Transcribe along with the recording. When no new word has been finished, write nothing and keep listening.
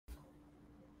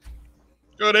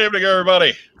Good evening,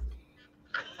 everybody.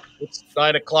 It's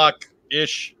 9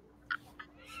 o'clock-ish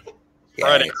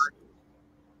Friday. Yes.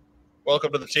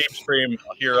 Welcome to the team stream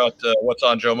here at What's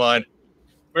on Joe Mind.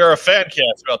 We are a fan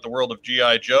cast about the world of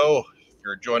G.I. Joe. If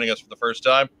you're joining us for the first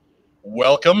time,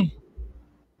 welcome.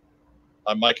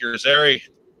 I'm Mike Irizarry,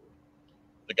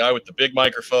 the guy with the big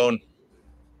microphone.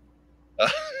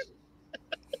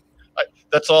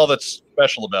 That's all that's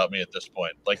special about me at this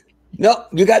point. No,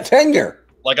 you got tenure.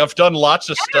 I've done lots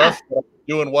of stuff, but I'm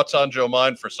doing What's on Joe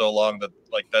Mind for so long that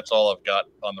that's all I've got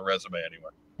on the resume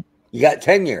anyway. You got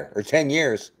tenure or 10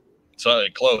 years. So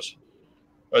close.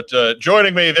 But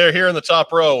joining me there here in the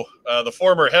top row, the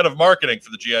former head of marketing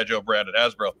for the G.I. Joe brand at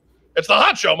Hasbro. It's the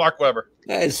Hot Show, Mark Weber.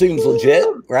 It seems legit,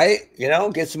 right?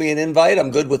 Gets me an invite.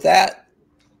 I'm good with that.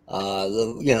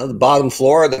 The bottom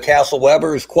floor of the Castle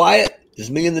Weber is quiet. Just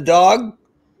me and the dog,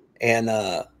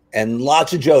 and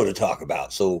lots of Joe to talk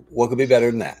about. So what could be better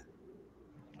than that?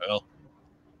 Well,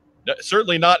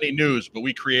 certainly not any news, but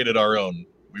we created our own.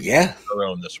 We created our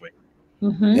own this week.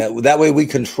 Mm-hmm. Yeah, that way we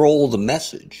control the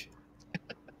message.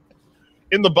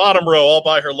 In the bottom row, all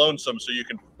by her lonesome, so you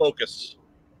can focus.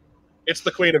 It's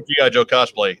the queen of G.I. Joe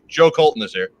cosplay. Joe Colton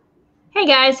is here. Hey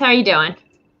guys, how are you doing?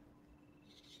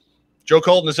 Joe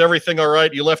Colton, is everything all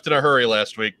right? You left in a hurry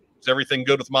last week. Is everything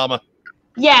good with Mama?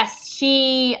 Yes,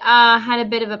 she had a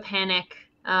bit of a panic.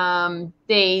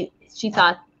 She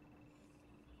thought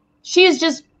she was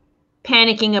just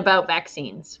panicking about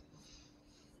vaccines.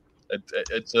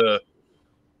 It's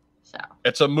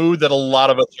a mood that a lot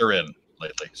of us are in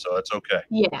lately, so it's okay.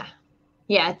 Yeah.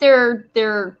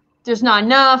 There's not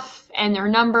enough, and their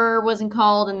number wasn't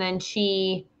called, and then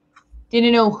she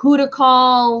didn't know who to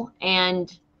call,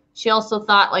 and she also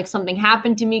thought something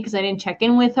happened to me because I didn't check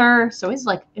in with her. So it's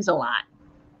a lot.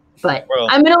 But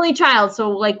I'm an only child,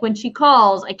 so when she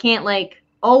calls, I can't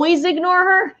always ignore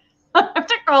her. I have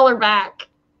to call her back.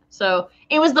 So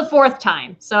it was the fourth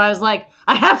time. So I was like,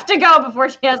 I have to go before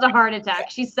she has a heart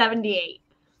attack. She's 78.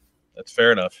 That's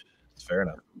fair enough. It's fair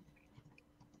enough.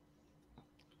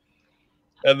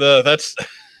 And that's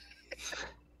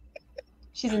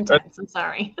she's intense. I'm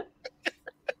sorry.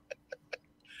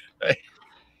 Hey.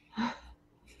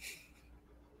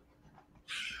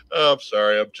 Oh, I'm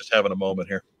sorry. I'm just having a moment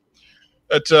here.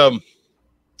 But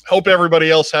hope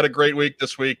everybody else had a great week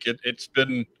this week. It's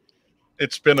been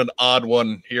an odd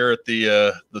one here at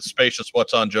the spacious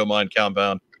What's on Joe Mind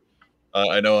compound.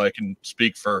 I know I can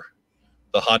speak for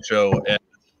the Hot Show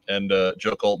and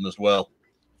Joe Colton as well.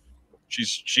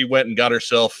 She went and got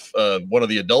herself one of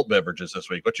the adult beverages this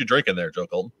week. What you drinking there, Joe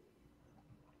Colton?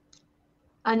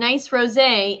 A nice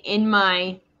rosé in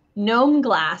my gnome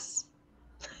glass.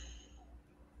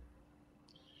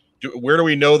 Where do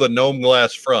we know the gnome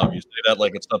glass from? You say that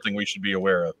like it's something we should be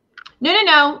aware of.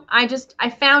 No. I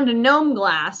found a gnome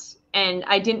glass and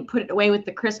I didn't put it away with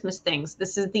the Christmas things.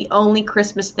 This is the only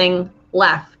Christmas thing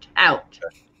left out.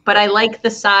 Okay. But I like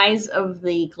the size of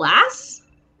the glass.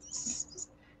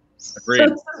 Agreed. So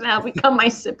this has now become my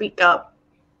sippy cup.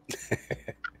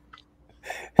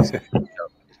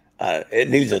 It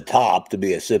needs a top to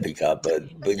be a sippy cup,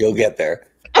 but you'll get there.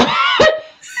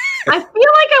 I feel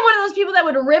like I'm one of those people that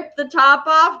would rip the top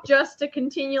off just to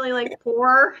continually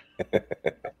pour.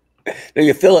 Now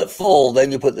you fill it full,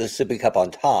 then you put the sippy cup on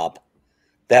top.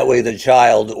 That way the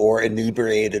child or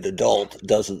inebriated adult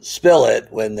doesn't spill it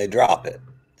when they drop it.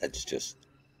 That's just,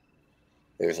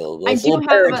 there's a little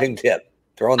parenting tip.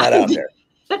 Throwing that out there.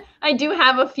 I do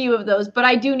have a few of those, but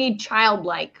I do need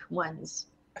childlike ones.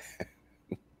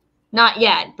 Not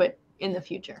yet, but in the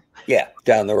future. Yeah,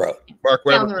 down the road. Mark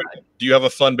Weber, do you have a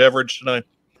fun beverage tonight?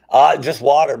 Just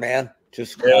water, man.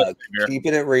 Just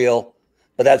keeping it real.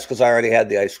 But that's because I already had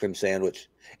the ice cream sandwich.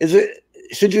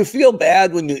 Should you feel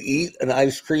bad when you eat an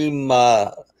ice cream?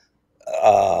 What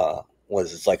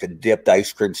is it? It's like a dipped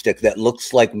ice cream stick that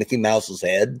looks like Mickey Mouse's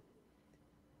head.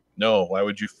 No, why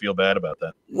would you feel bad about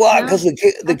that? Well, because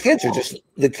the kids are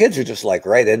just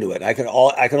right into it. I can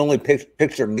only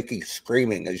picture Mickey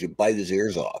screaming as you bite his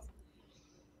ears off.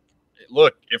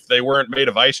 Look, if they weren't made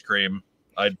of ice cream,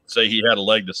 I'd say he had a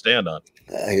leg to stand on.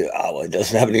 He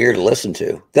doesn't have an ear to listen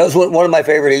to. That was one of my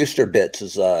favorite Easter bits.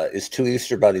 Is two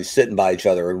Easter bunnies sitting by each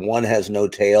other, and one has no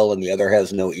tail and the other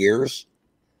has no ears.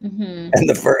 Mm-hmm.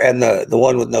 And the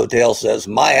one with no tail says,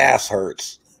 "My ass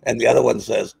hurts," and the other one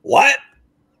says, "What?"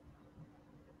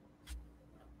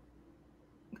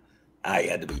 I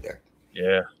had to be there.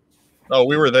 Yeah. Oh,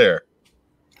 we were there.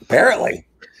 Apparently.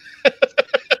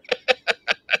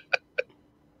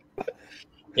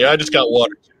 Yeah, I just got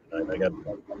water tonight. I got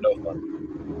no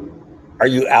fun. Are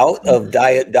you out of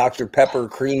Diet Dr. Pepper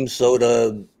Cream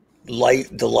Soda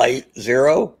Light Delight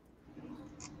Zero?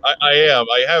 I am.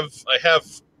 I have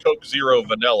Coke Zero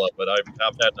Vanilla, but I've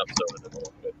had enough soda in a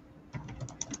little bit.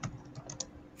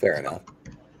 Fair enough.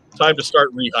 Time to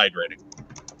start rehydrating.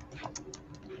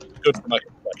 Good for my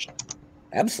complexion.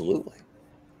 Absolutely.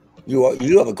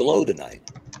 You have a glow tonight.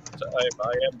 I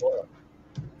am glowing.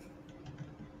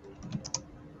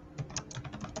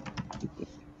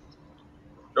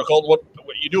 Joe Colt, what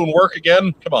you doing work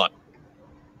again? Come on.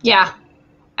 Yeah.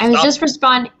 I was just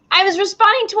responding. I was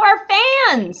responding to our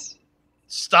fans.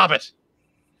 Stop it.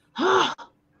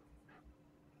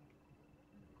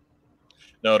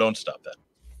 No, don't stop that.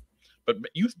 But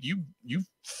you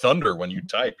thunder when you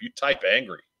type. You type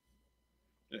angry.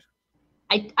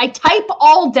 I type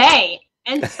all day.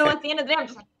 And so at the end of the day, I'm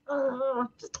just like,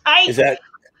 just type.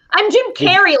 I'm Jim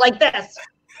Carrey like this.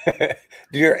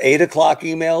 Do your 8 o'clock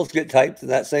emails get typed in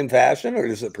that same fashion, or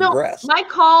does it progress? No, my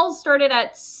call started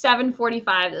at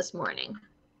 7:45 this morning.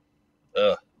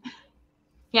 Yeah,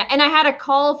 and I had a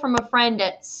call from a friend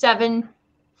at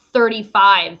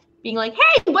 7:35 being like,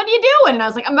 hey, what are you doing? And I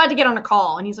was like, I'm about to get on a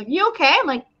call. And he's like, you okay? I'm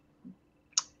like,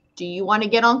 do you want to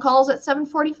get on calls at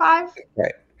 7:45?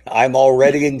 Right. I'm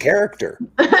already in character.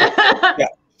 Yeah.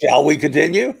 Shall we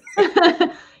continue?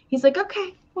 He's like,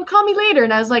 okay, well, call me later.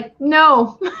 And I was like,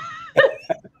 no.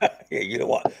 Yeah, you know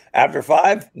what? After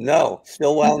 5? No,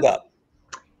 still wound up.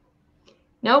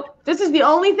 Nope. This is the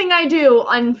only thing I do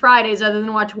on Fridays other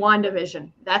than watch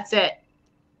WandaVision. That's it.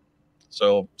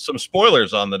 So some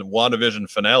spoilers on the WandaVision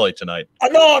finale tonight.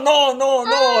 No.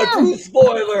 A true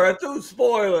spoiler.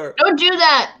 Don't do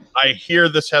that. I hear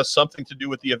this has something to do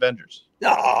with the Avengers.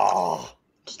 Oh.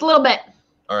 Just a little bit.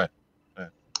 All right.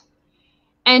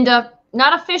 And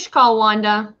not a fish call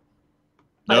Wanda,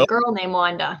 but Nope. a girl named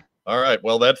Wanda. All right.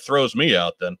 Well, that throws me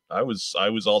out then. I was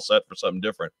all set for something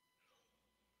different.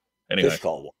 Anyway,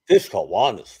 Fish Call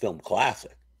Wanda's film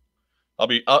classic.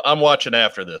 I'm watching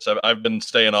after this. I've been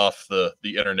staying off the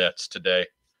internets today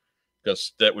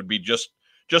because that would be just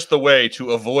the way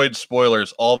to avoid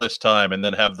spoilers all this time and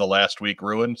then have the last week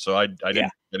ruined. So I didn't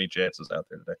have any chances out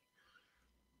there today.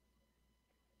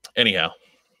 Anyhow,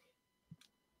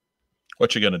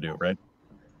 what you gonna do, right?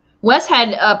 Wes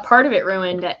had a part of it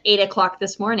ruined at 8 o'clock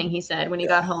this morning. He said when he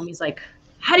got home, he's like,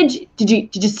 "How did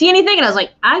you see anything?" And I was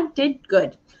like, "I did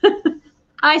good.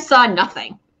 I saw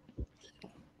nothing."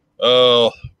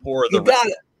 Oh, poor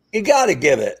You gotta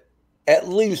give it at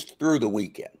least through the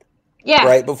weekend. Yeah.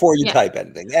 Right before you type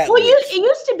anything. It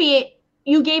used to be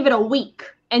you gave it a week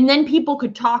and then people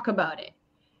could talk about it.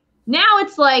 Now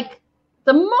it's like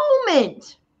the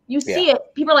moment you see it,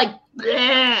 people are like,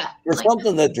 bleh. There's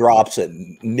something that drops at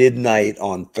midnight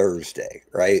on Thursday,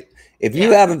 right? If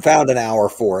you haven't found an hour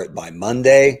for it by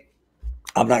Monday,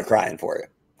 I'm not crying for you.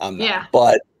 I'm not. Yeah.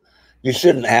 But you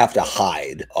shouldn't have to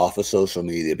hide off of social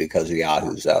media because of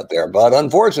Yahoo's out there. But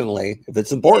unfortunately, if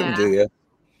it's important to you,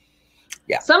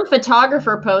 Some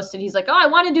photographer posted, he's like, "Oh, I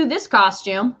want to do this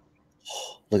costume.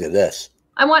 Look at this.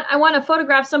 I want to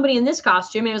photograph somebody in this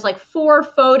costume." And it was like 4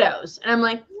 photos. And I'm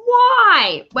like,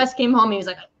 why? Wes came home and he was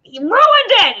like, "You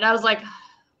ruined it." And I was like,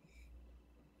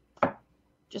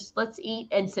 just let's eat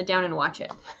and sit down and watch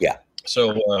it. Yeah.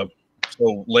 So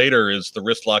later, is the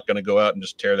wrist lock going to go out and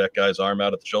just tear that guy's arm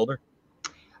out at the shoulder?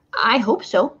 I hope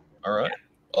so. All right.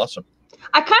 Awesome.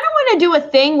 I kind of want to do a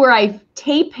thing where I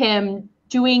tape him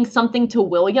doing something to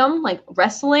William, like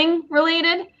wrestling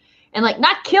related, and like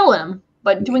not kill him,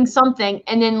 but doing something.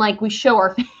 And then like we show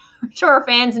our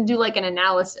fans and do like an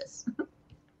analysis.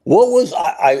 What was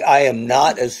I am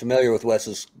not as familiar with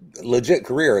Wes's legit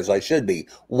career as I should be.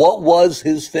 What was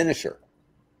his finisher?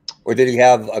 Or did he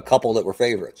have a couple that were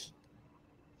favorites?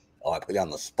 Oh, I put you on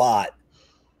the spot.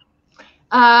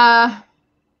 I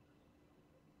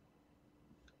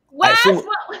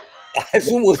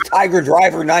assume it was Tiger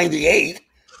Driver 98.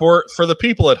 For the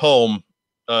people at home,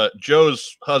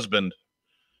 Joe's husband,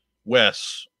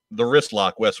 Wes, the wrist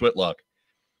lock, Wes Whitlock,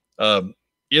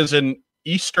 is an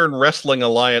Eastern Wrestling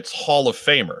Alliance Hall of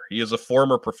Famer. He is a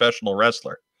former professional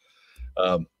wrestler.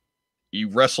 He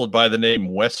wrestled by the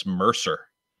name Wes Mercer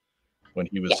when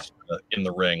he was in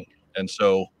the ring. And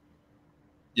so,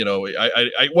 you know,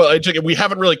 we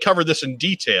haven't really covered this in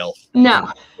detail.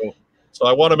 No. So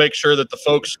I want to make sure that the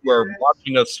folks who are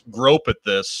watching us grope at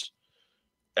this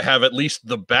have at least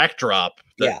the backdrop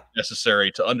that's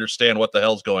necessary to understand what the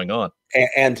hell's going on.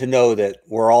 And to know that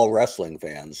we're all wrestling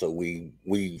fans, so we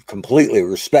completely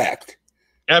respect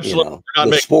absolutely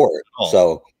the sport.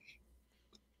 So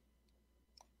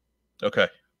okay.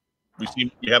 We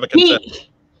have a consensus.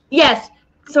 Yes.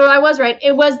 So I was right.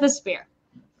 It was the spear.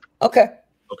 Okay.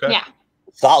 Yeah.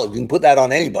 Solid. You can put that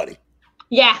on anybody.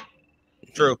 Yeah.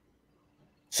 True.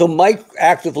 So Mike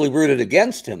actively rooted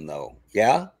against him, though.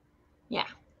 Yeah. Yeah.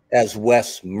 As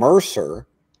Wes Mercer.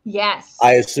 Yes.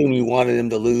 I assume you wanted him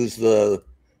to lose the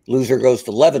loser goes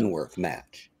to Leavenworth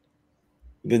match.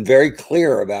 You've been very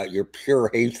clear about your pure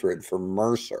hatred for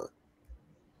Mercer.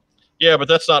 Yeah, but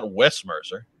that's not Wes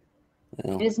Mercer.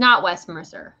 Well, It is not Wes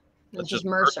Mercer. It's It's just just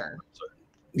Mercer.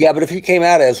 yeah, but if he came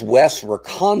out as Wes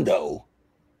Recondo,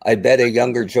 I bet a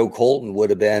younger Joe Colton would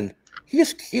have been,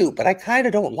 he's cute, but I kind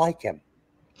of don't like him.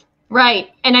 Right.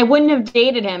 And I wouldn't have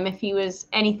dated him if he was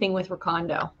anything with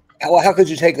Recondo. Well, how could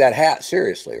you take that hat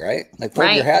seriously, right? Like, put your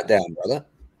Right. hat down, brother.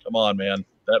 Come on, man.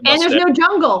 That And there's mustache, no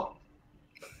jungle.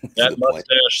 that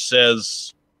mustache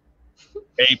says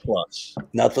A+.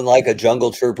 Nothing like a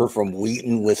jungle trooper from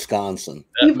Wheaton, Wisconsin.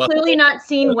 You've clearly not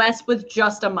seen Wes with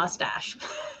just a mustache.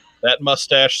 That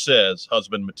mustache says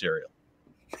husband material.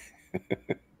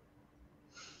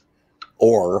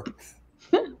 Or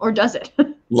Or does it?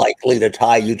 likely to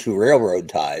tie you to railroad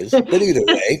ties. But either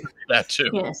way, That too.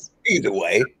 Yes. either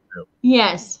way,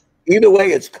 Yes.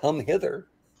 it's come hither.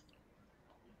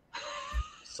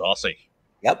 Saucy.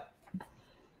 Yep.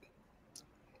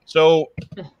 So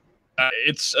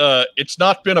it's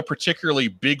not been a particularly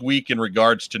big week in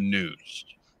regards to news,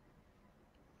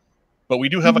 but we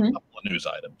do have a couple of news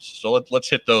items. So let's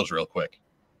hit those real quick.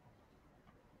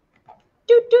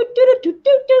 Do, do, do, do,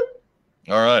 do, do.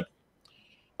 All right.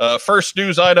 First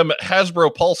news item: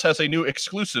 Hasbro Pulse has a new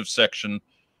exclusive section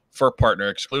for partner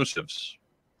exclusives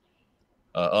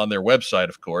on their website,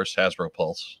 of course, Hasbro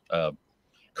Pulse.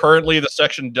 Currently, the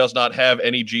section does not have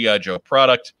any G.I. Joe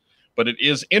product, but it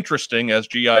is interesting as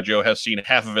G.I. Joe has seen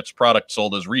half of its product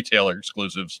sold as retailer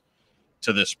exclusives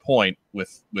to this point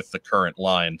with the current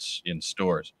lines in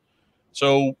stores.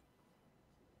 So,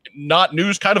 not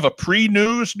news, kind of a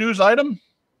pre-news news item.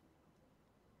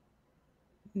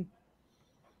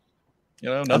 You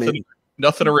know,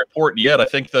 nothing to report yet. I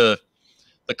think the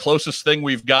closest thing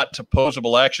we've got to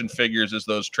posable action figures is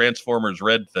those Transformers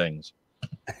Red things.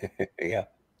 Yeah.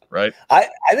 Right. I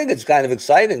think it's kind of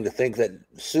exciting to think that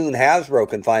soon Hasbro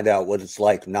can find out what it's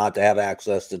like not to have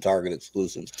access to Target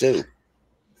exclusives too.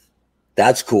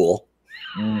 That's cool.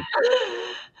 Mm.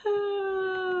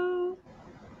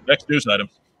 Next news item.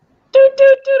 Do,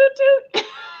 do, do, do, do.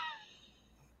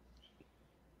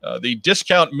 The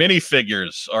discount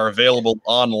minifigures are available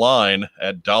online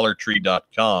at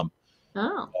DollarTree.com.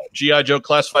 Oh. G.I. Joe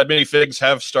classified minifigs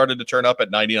have started to turn up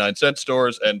at 99-cent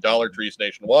stores, and Dollar Trees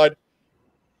nationwide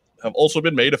have also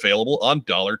been made available on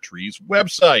Dollar Tree's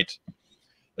website.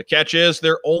 The catch is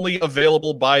they're only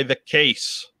available by the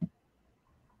case.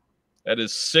 That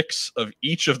is 6 of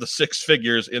each of the 6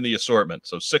 figures in the assortment.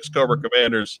 So 6 Cobra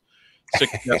Commanders,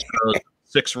 6 Destros,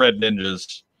 6 Red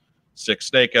Ninjas, 6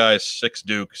 Snake Eyes, 6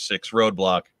 Duke, 6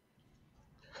 Roadblock.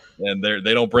 And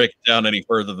they don't break it down any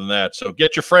further than that. So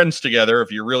get your friends together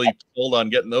if you're really sold on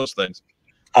getting those things.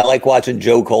 I like watching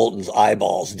Joe Colton's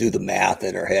eyeballs do the math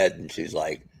in her head, and she's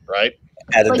like, right?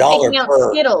 At like $1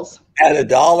 per Skittles. At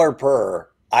 $1 per,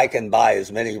 I can buy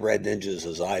as many Red Ninjas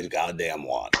as I goddamn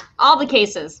want. All the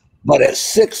cases. But at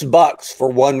 $6 for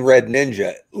one Red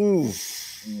Ninja,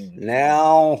 oof.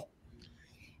 Now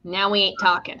we ain't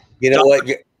talking. You know what?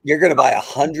 You're going to buy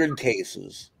 100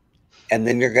 cases, and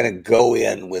then you're going to go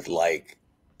in with like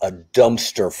a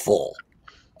dumpster full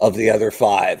of the other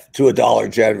 5 to a Dollar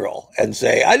General and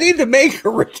say, I need to make a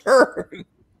return.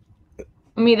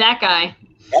 Me, that guy.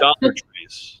 Dollar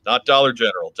Trees, not Dollar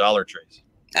General, Dollar Trees.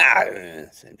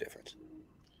 Same difference.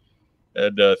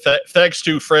 And thanks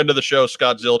to friend of the show,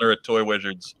 Scott Zillner at Toy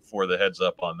Wizards, for the heads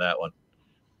up on that one.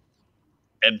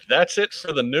 And that's it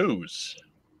for the news.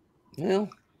 Well,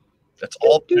 that's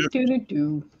all. Do, do, do,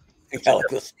 do. You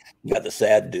got the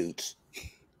sad dudes.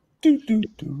 We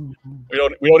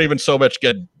don't even so much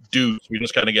get dudes. We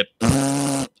just kind of get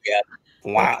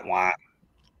wah, wah.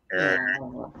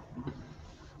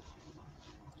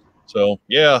 So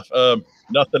yeah,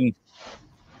 nothing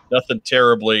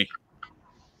terribly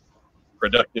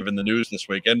productive in the news this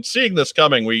week. And seeing this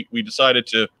coming, we decided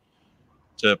to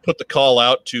put the call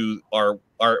out to our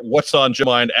What's on Joe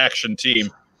Mind action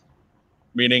team.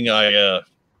 Meaning I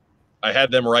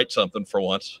had them write something for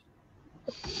once.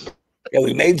 Yeah,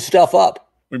 we made stuff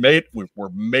up. We're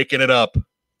making it up.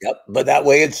 Yep, but that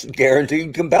way it's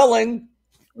guaranteed compelling.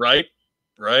 Right.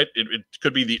 It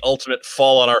could be the ultimate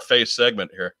fall on our face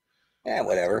segment here. Yeah,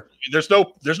 whatever. There's no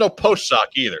post sock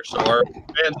either. So our fans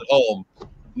at home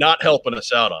not helping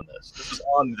us out on this. This is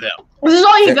on them. This is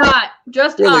all you got.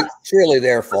 Just really, us. It's really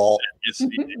their fault. It's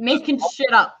making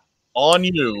shit up. On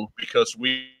you because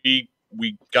we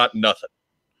got nothing.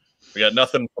 We got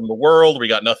nothing from the world. We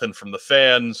got nothing from the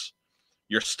fans.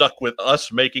 You're stuck with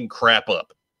us making crap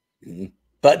up. Mm-hmm.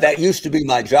 But that used to be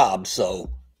my job, so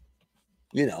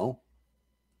Phil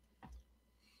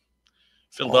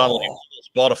Donnelly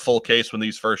bought a full case when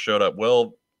these first showed up.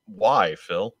 Well, why,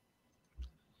 Phil?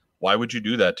 Why would you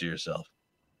do that to yourself?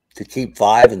 To keep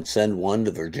 5 and send 1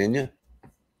 to Virginia?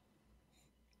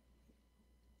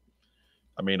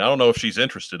 I mean, I don't know if she's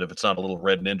interested if it's not a little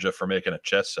red ninja for making a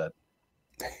chess set.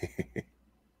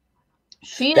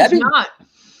 She is not.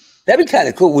 That'd be kind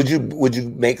of cool. Would you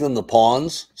make them the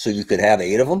pawns so you could have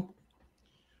 8 of them?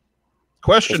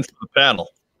 Question for the panel.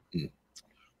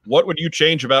 What would you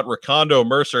change about Recondo,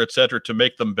 Mercer, etc. to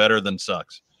make them better than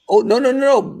Sucks? Oh,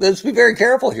 no. Let's be very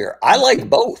careful here. I like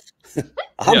both.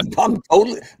 I'm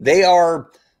totally, they are,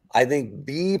 I think,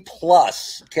 B+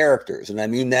 characters. And I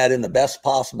mean that in the best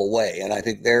possible way. And I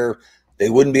think they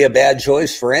wouldn't be a bad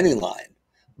choice for any line.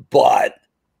 But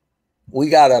we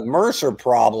got a Mercer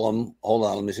problem. Hold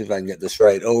on, let me see if I can get this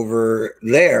right. Over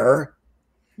there.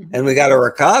 And we got a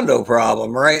Recondo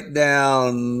problem right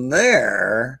down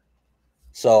there.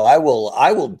 So I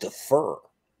will defer.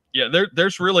 Yeah,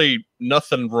 there's really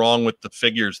nothing wrong with the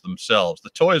figures themselves. The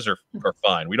toys are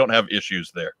fine. We don't have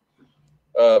issues there.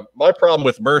 My problem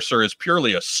with Mercer is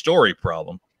purely a story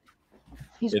problem.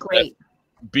 He's great.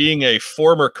 Being a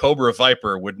former Cobra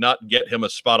Viper would not get him a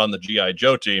spot on the G.I.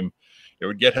 Joe team. It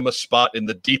would get him a spot in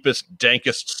the deepest,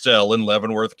 dankest cell in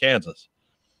Leavenworth, Kansas.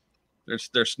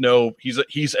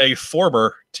 He's a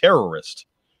former terrorist.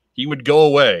 He would go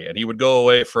away, and he would go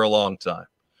away for a long time.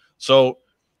 So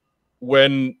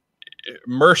when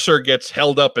Mercer gets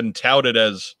held up and touted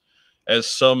as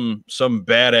some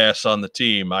badass on the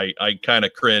team, I kind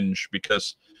of cringe,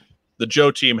 because the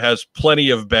Joe team has plenty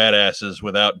of badasses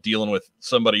without dealing with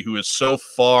somebody who is so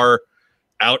far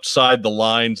outside the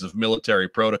lines of military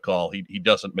protocol. He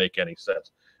doesn't make any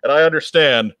sense. And I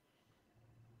understand,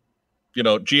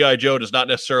 G.I. Joe does not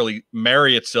necessarily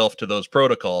marry itself to those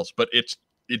protocols, but it's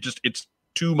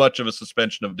too much of a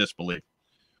suspension of disbelief.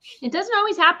 It doesn't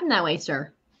always happen that way,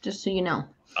 sir. Just so you know.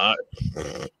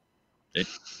 It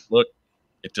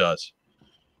does.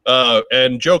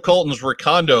 And Joe Colton's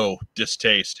Recondo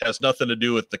distaste has nothing to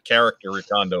do with the character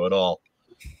Recondo at all,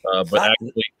 but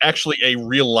actually a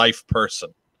real life person.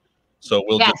 So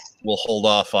we'll hold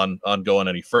off on going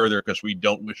any further, because we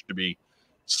don't wish to be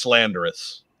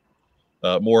slanderous.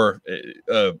 More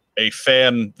a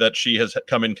fan that she has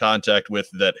come in contact with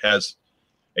that has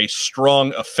a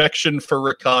strong affection for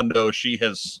Recondo. She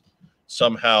has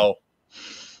somehow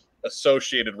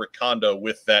associated Recondo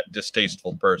with that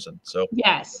distasteful person. So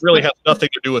yes, it really has nothing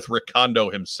to do with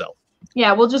Recondo himself.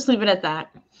 Yeah, we'll just leave it at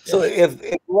that. So if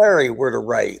Larry were to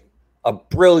write a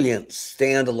brilliant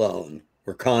standalone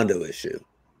Recondo issue,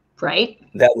 right,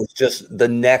 that was just the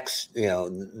next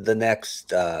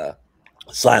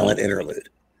silent interlude.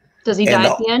 Does he die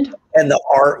at the end? And the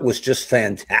art was just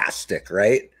fantastic,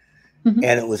 right? Mm-hmm.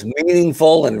 And it was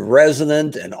meaningful and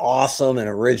resonant and awesome and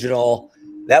original.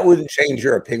 That wouldn't change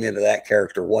your opinion of that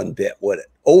character one bit, would it?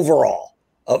 Overall,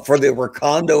 for the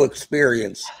Recondo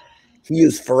experience, he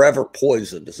is forever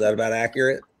poisoned. Is that about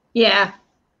accurate? Yeah.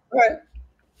 All right.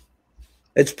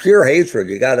 It's pure hatred.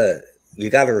 You gotta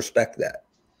respect that.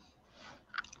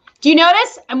 Do you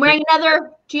notice I'm wearing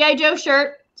another G.I. Joe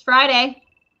shirt? It's Friday.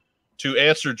 To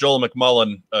answer Joel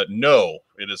McMullen, no,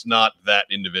 it is not that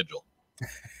individual.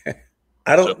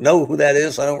 I don't know who that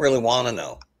is. I don't really want to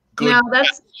know. Good, no,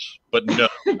 but no,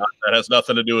 that has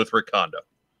nothing to do with Recondo.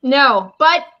 No,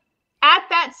 but at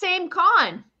that same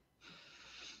con.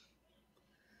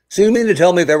 So you mean to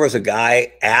tell me there was a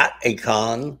guy at a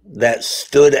con that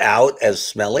stood out as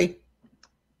smelly?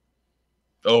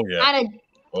 Oh yeah, at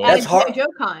a hard. Joe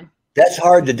con. That's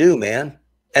hard to do, man.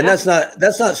 And that's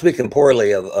not speaking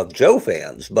poorly of Joe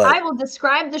fans, but I will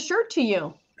describe the shirt to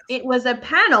you. It was a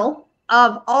panel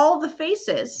of all the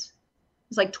faces.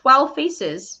 It's like 12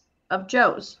 faces of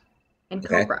Joe's and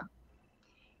Cobra.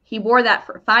 He wore that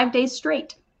for 5 days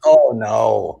straight. Oh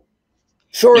no!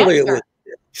 Surely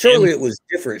it was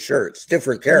different shirts,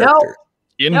 different characters.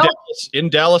 In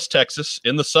Dallas, Texas,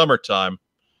 in the summertime,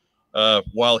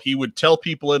 while he would tell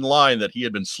people in line that he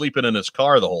had been sleeping in his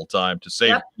car the whole time to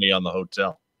save money on the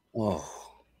hotel. Oh,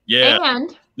 yeah.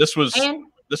 And this was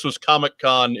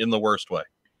Comic-Con in the worst way.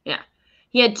 Yeah,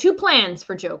 he had 2 plans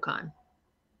for Joe Con.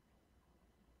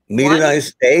 Meet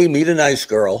a nice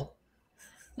girl.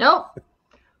 Nope.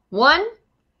 One,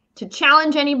 to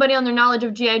challenge anybody on their knowledge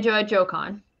of G.I. Joe at Joe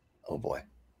Con. Oh boy.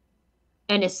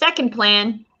 And his second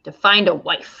plan, to find a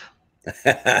wife.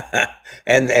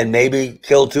 and maybe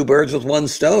kill 2 birds with 1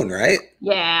 stone, right?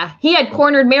 Yeah. He had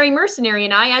cornered Mary Mercenary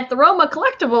and I at the Roma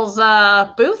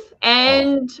Collectibles booth,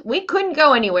 and we couldn't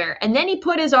go anywhere. And then he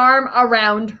put his arm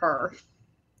around her.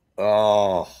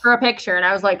 for a picture, and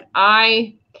I was like,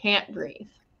 I can't breathe.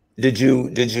 Did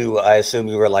you? I assume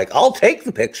you were like, I'll take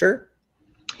the picture,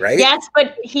 right? Yes,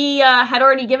 but he had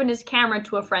already given his camera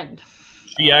to a friend.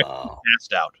 She actually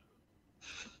passed out.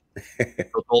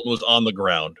 Colton was on the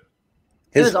ground.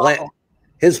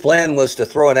 His plan was to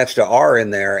throw an extra R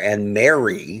in there and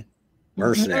marry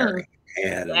Mercenary,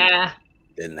 and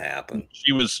didn't happen.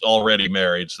 She was already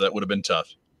married, so that would have been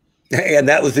tough. And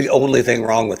that was the only thing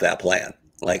wrong with that plan.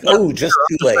 Like, just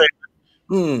too late.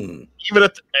 Even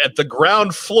at the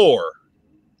ground floor,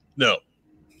 no.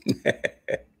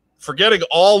 Forgetting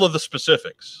all of the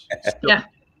specifics. Yeah.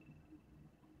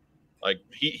 Like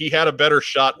he had a better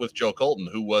shot with Joe Colton,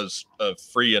 who was a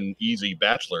free and easy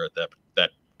bachelor at that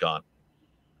con.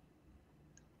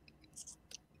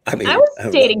 I mean, I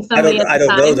was dating somebody. I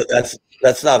don't know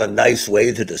that's not a nice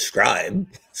way to describe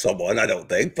someone. I don't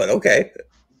think, but okay.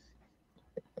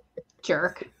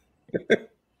 Jerk.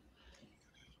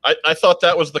 I thought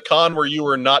that was the con where you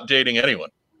were not dating anyone.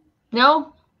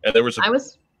 No. And there was I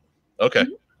was. Okay.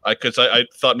 Because I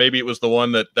thought maybe it was the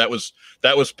one that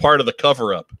was part of the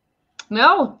cover up.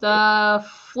 No, the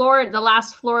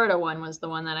last Florida one was the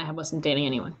one that I wasn't dating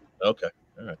anyone. Okay.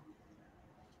 All right.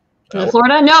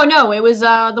 Florida? No, it was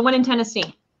the one in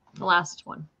Tennessee. The last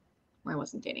one where I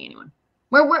wasn't dating anyone.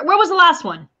 Where was the last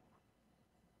one?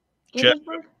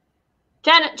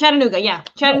 Chattanooga, yeah.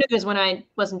 Chattanooga is when I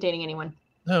wasn't dating anyone.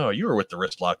 No, you were with the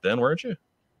wrist lock then, weren't you?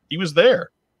 He was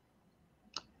there.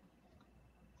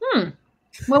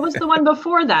 What was the one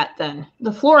before that then?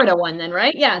 The Florida one then,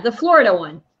 right? Yeah, the Florida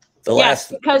one.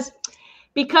 Last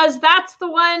because that's the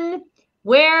one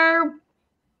where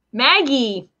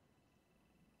Maggie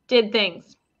did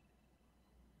things.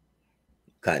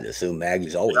 Kind of assume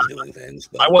Maggie's always doing things.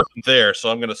 But I wasn't there, so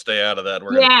I'm going to stay out of that.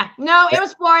 No, it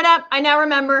was Florida. I now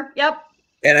remember. Yep.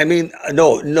 And I mean,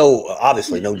 no,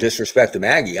 obviously no disrespect to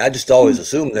Maggie. I just always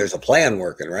assume there's a plan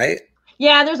working, right?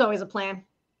 Yeah, there's always a plan.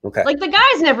 Okay. Like the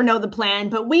guys never know the plan,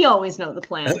 but we always know the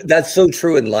plan. That's so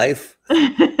true in life.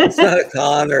 It's not a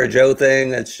con or a Joe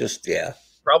thing. It's just,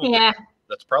 Probably. Yeah.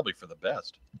 That's probably for the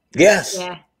best. Yes.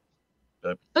 Yeah.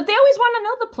 But they always want to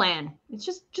know the plan. It's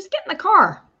just get in the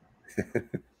car.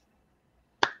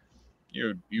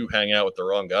 You hang out with the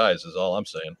wrong guys is all I'm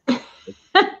saying.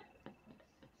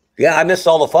 Yeah, I missed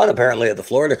all the fun apparently at the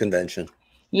Florida convention.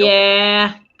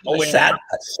 Yeah. I sat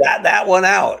that one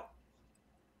out.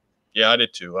 Yeah, I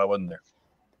did too. I wasn't there.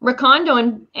 Racondo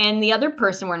and the other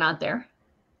person were not there.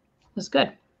 It was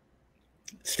good.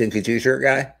 Stinky t-shirt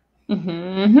guy?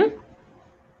 Mm-hmm.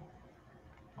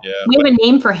 Yeah. We have a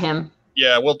name for him.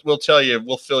 Yeah, we'll tell you.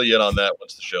 We'll fill you in on that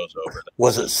once the show's over.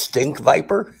 Was it Stink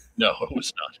Viper? No, it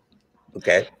was not.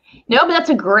 Okay. No, but that's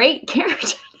a great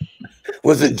character.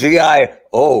 Was it GI?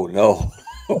 Oh, no.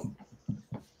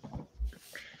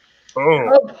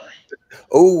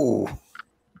 Oh.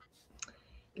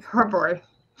 Her boy.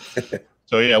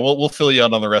 So yeah, we'll fill you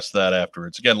in on the rest of that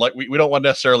afterwards. Again, like we don't want to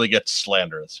necessarily get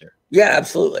slanderous here. Yeah,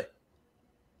 absolutely.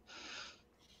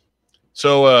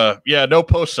 So no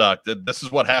post-sock. This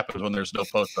is what happens when there's no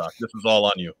post-sock. This is all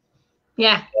on you.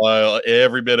 Yeah.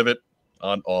 Every bit of it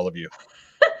on all of you.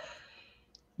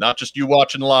 Not just you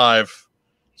watching live.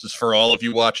 This is for all of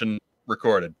you watching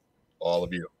recorded. All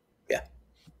of you. Yeah.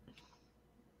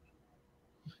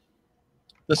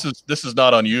 This is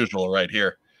not unusual right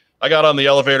here. I got on the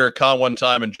elevator at con one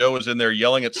time and Joe was in there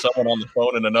yelling at someone on the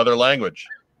phone in another language.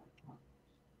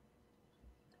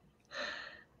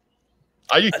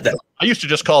 I used to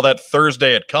just call that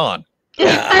Thursday at con.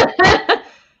 Yeah.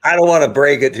 I don't want to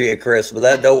break it to you, Chris, but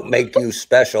that don't make you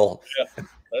special. Yeah,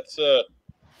 that's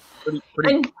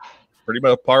pretty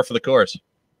much par for the course.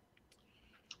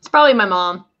 It's probably my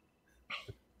mom.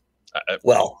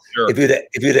 Well, sure. if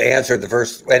you'd answered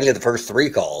any of the first three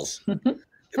calls,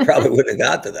 you probably wouldn't have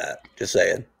got to that. Just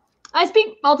saying. I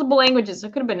speak multiple languages.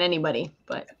 It could have been anybody,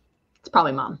 but it's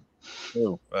probably mom.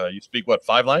 Oh, you speak what,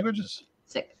 5 languages?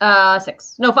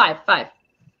 6. No, 5.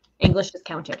 English is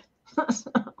counted.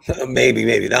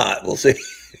 Maybe not. We'll see.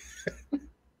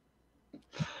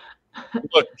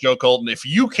 Look, Joe Colton, if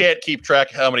you can't keep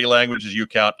track of how many languages you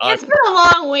count, it's been a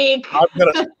long week. I'm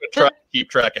going to try to keep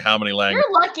track of how many languages.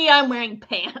 You're lucky I'm wearing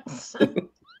pants.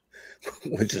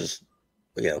 Which is,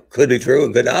 could be true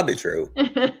and could not be true.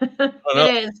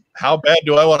 It is. How bad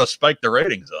do I want to spike the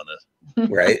ratings on this?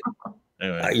 Right.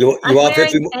 Anyway. You want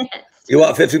 50 more? You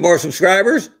want 50 more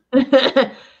subscribers?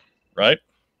 Right.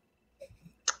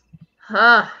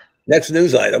 Next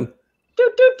news item.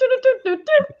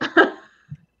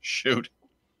 Shoot.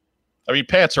 I mean,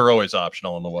 pants are always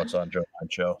optional in the What's on Joe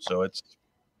Biden show, so it's.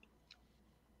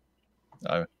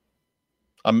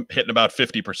 I'm hitting about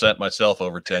 50% myself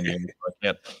over 10 years. I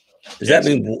can't. Does that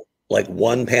mean like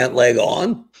one pant leg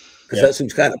on? Because that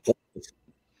seems kind of pointless.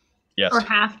 Yes. Or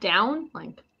half down,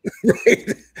 like.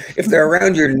 Right. If they're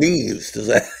around your knees, is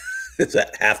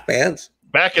that half pants?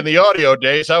 Back in the audio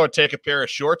days, I would take a pair of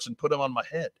shorts and put them on my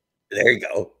head. There you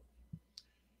go.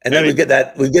 And then we get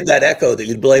that echo that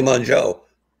you'd blame on Joe.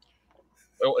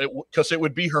 Because it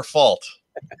would be her fault.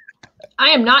 I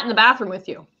am not in the bathroom with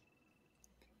you.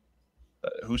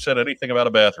 Who said anything about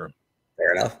a bathroom?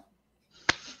 Fair enough.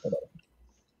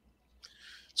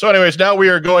 So anyways, now we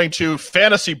are going to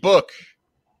Fantasy Book,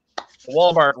 the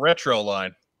Walmart retro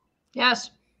line.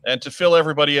 Yes. And to fill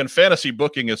everybody in, fantasy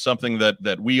booking is something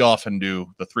that we often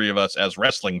do, the three of us as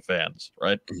wrestling fans,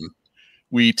 right? Mm-hmm.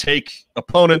 We take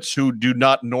opponents who do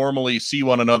not normally see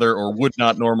one another or would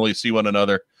not normally see one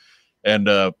another and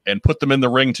put them in the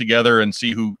ring together and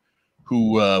see who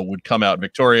would come out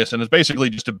victorious. And it's basically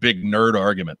just a big nerd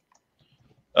argument.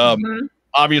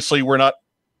 Obviously, we're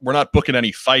not booking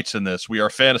any fights in this. We are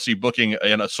fantasy booking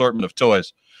an assortment of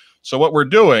toys. So what we're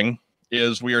doing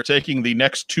is we are taking the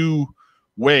next two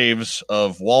waves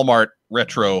of Walmart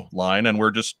retro line, and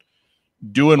we're just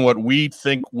doing what we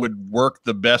think would work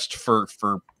the best for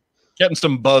getting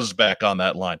some buzz back on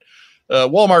that line.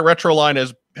 Walmart retro line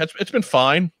it's been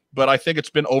fine, but I think it's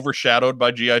been overshadowed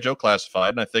by G.I. Joe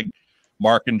Classified, and I think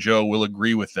Mark and Joe will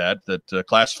agree with that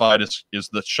Classified is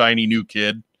the shiny new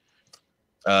kid,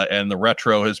 and the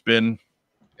retro has been,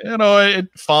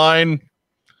 fine,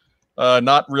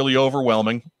 not really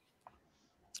overwhelming,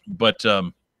 but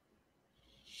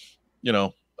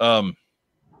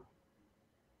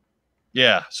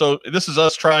yeah. So this is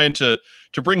us trying to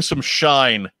bring some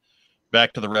shine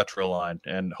back to the retro line,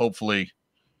 and hopefully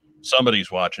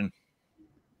somebody's watching.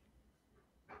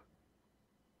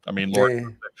 I mean,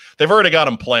 Lord, they've already got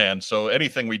them planned, so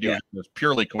anything we do is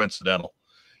purely coincidental.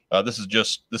 This is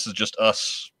just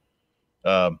us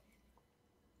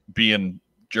being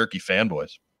jerky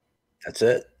fanboys. That's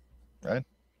it, right?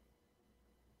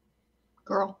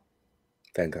 Girl,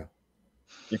 fangirl.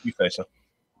 If you say so.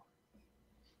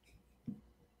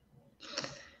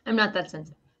 I'm not that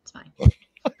sensitive. It's fine.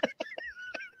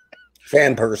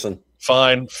 Fan person.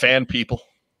 Fine. Fan people.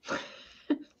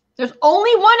 There's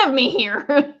only one of me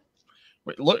here.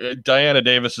 Wait, look, Diana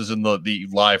Davis is in the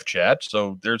live chat,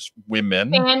 so there's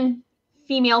women.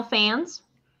 Female fans.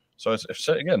 So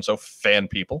so fan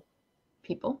people.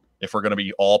 People. If we're going to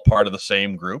be all part of the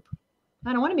same group.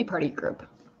 I don't want to be part of your group.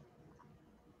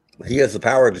 He has the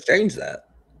power to change that.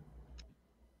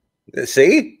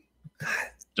 See?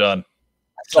 Done.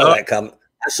 I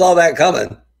saw that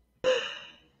coming.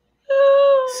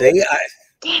 See?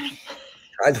 Damn it.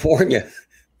 Tried to warn you.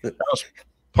 That was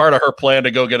part of her plan to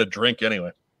go get a drink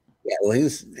anyway. Yeah, well,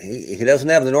 he doesn't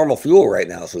have the normal fuel right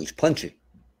now, so he's punchy.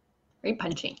 Very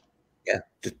punchy. Yeah,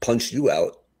 just punched you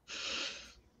out.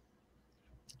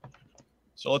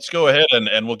 So let's go ahead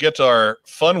and we'll get our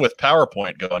fun with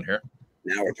PowerPoint going here.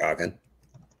 Now we're talking.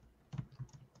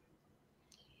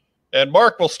 And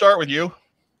Mark, we'll start with you.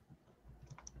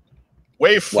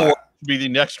 Wave 4 will be the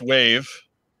next wave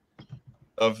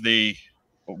of the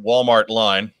Walmart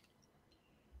line.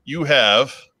 You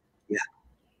have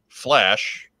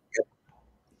Flash,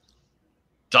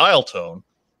 Dial Tone,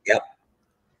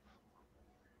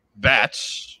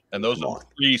 Bats, and those are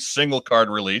 3 single card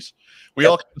release. We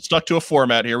all stuck to a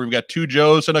format here. We've got 2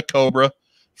 Joes and a Cobra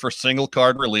for single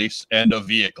card release and a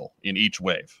vehicle in each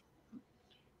wave.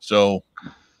 So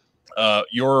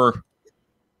your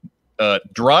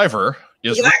driver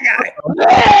is that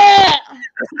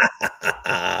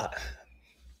guy.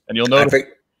 And you'll notice.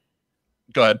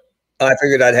 Go ahead. I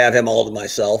figured I'd have him all to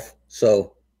myself,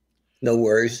 so no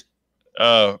worries.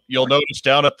 You'll notice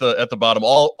down at the bottom,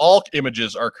 all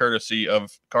images are courtesy of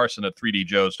Carson at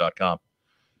 3djoes.com.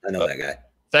 I know that guy.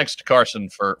 Thanks to Carson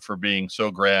for being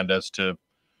so grand as to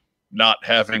not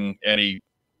having any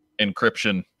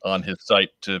encryption on his site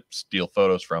to steal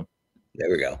photos from. There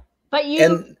we go. But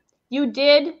you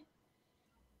did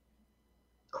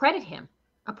credit him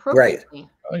appropriately.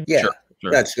 Right. Yeah.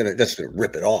 Sure. That's gonna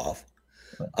rip it off.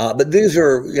 But these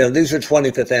are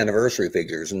 25th anniversary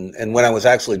figures, and when I was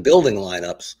actually building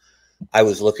lineups, I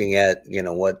was looking at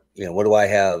what do I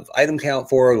have item count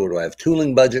for? What do I have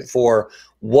tooling budget for?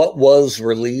 What was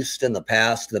released in the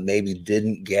past that maybe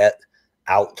didn't get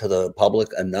out to the public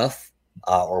enough,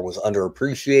 or was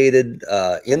underappreciated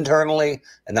internally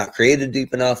and not created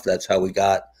deep enough? That's how we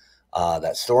got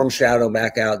that Storm Shadow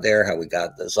back out there. How we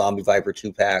got the Zombie Viper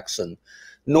 2-packs. And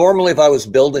normally, if I was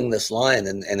building this line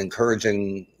and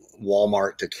encouraging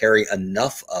Walmart to carry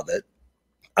enough of it,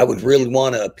 I would really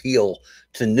want to appeal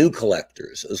to new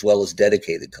collectors as well as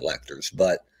dedicated collectors,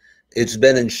 but it's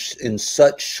been in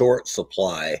such short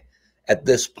supply. At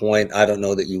this point, I don't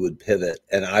know that you would pivot,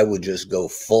 and I would just go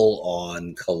full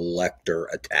on collector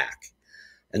attack.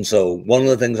 And so one of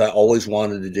the things I always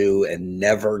wanted to do and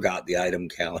never got the item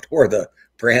count or the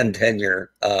brand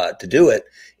tenure to do it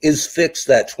is fix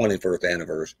that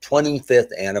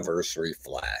 25th anniversary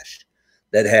flash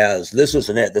that has, this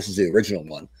isn't it, this is the original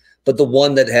one, but the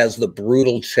one that has the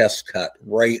brutal chest cut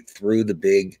right through the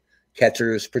big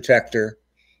catcher's protector.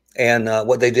 And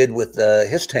what they did with the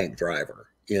HISS-Tank driver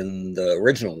in the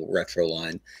original retro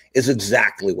line is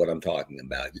exactly what I'm talking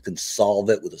about. You can solve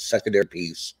it with a secondary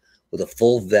piece with a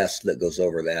full vest that goes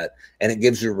over that, and it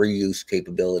gives you reuse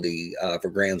capability for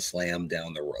Grand Slam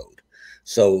down the road.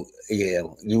 So, you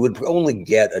know, you would only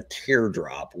get a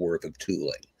teardrop worth of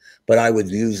tooling, but I would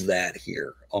use that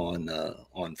here on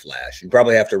Flash. You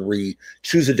probably have to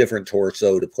choose a different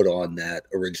torso to put on that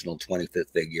original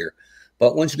 25th figure.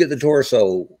 But once you get the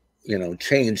torso, you know,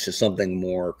 changed to something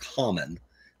more common,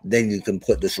 then you can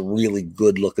put this really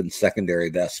good looking secondary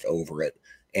vest over it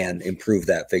and improve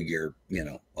that figure, you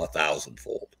know,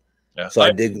 1,000-fold. Yeah, so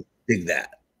I dig that.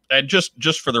 And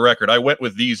just for the record, I went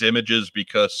with these images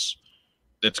because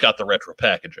it's got the retro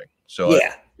packaging. So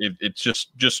yeah, it's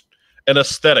just an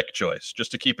aesthetic choice, just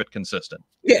to keep it consistent.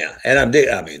 Yeah, and I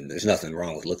mean, there's nothing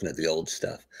wrong with looking at the old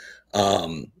stuff.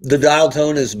 The dial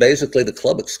tone is basically the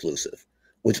club exclusive,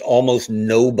 which almost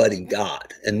nobody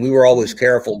got. And we were always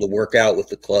careful to work out with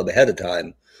the club ahead of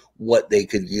time what they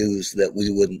could use that we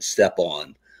wouldn't step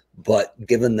on. But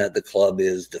given that the club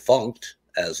is defunct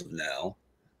as of now,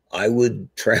 I would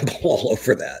trample all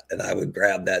over that, and I would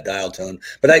grab that dial tone.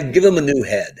 But I'd give him a new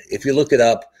head. If you look it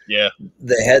up, yeah,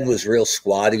 the head was real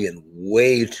squatty and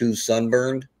way too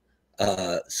sunburned,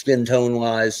 skin tone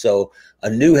wise. So a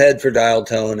new head for dial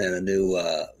tone and a new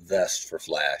vest for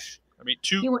Flash. I mean,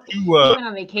 he went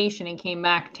on vacation and came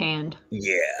back tanned.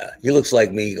 Yeah, he looks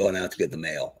like me going out to get the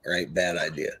mail, right? Bad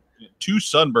idea. Too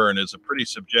sunburn is a pretty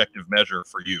subjective measure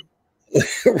for you.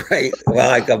 Right.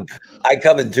 Well, I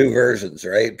come in two versions,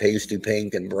 right? Pasty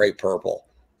pink and bright purple.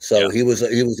 So yeah, he was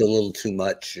a little too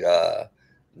much the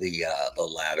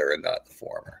latter and not the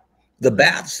former. The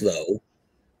bats, though,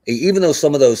 even though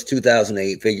some of those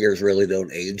 2008 figures really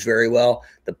don't age very well,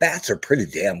 the bats are pretty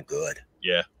damn good.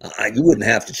 Yeah, you wouldn't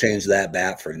have to change that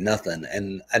bat for nothing,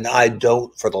 and I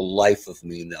don't, for the life of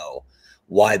me, know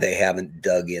why they haven't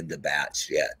dug into bats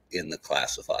yet in the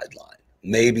classified line.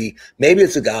 Maybe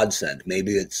it's a godsend.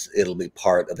 Maybe it'll be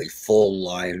part of a full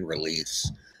line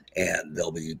release, and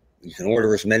you can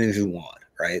order as many as you want,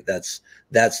 right? That's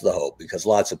the hope, because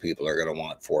lots of people are going to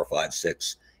want 4, 5,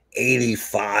 6,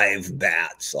 85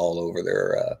 bats all over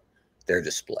their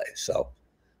display. So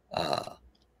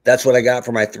that's what I got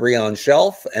for my 3 on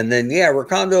shelf. And then, yeah,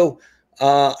 Recondo,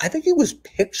 I think he was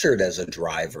pictured as a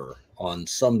driver on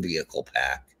some vehicle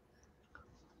pack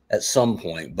at some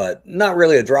point, but not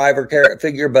really a driver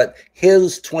figure. But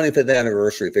his 25th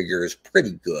anniversary figure is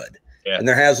pretty good. Yeah. And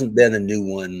there hasn't been a new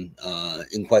one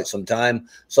in quite some time.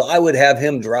 So I would have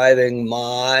him driving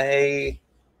my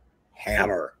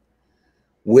Hammer,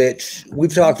 which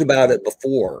we've talked about it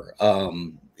before,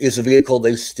 is a vehicle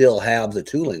they still have the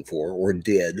tooling for, or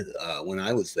did when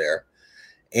I was there.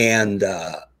 And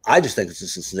I just think it's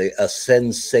a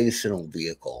sensational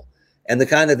vehicle. And the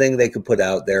kind of thing they could put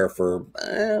out there for,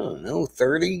 I don't know,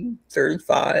 $30,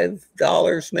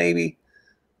 $35 maybe.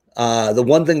 The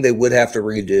one thing they would have to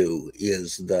redo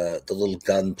is the little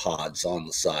gun pods on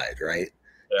the side, right?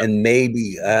 Yeah. And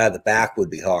maybe the back would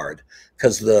be hard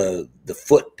because the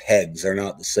foot pegs are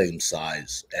not the same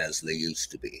size as they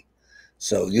used to be.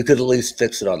 So you could at least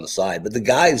fix it on the side. But the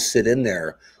guys sit in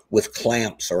there with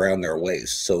clamps around their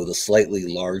waist, so the slightly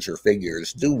larger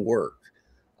figures do work.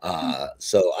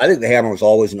 So I think the Hammer was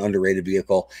always an underrated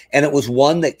vehicle, and it was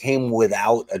one that came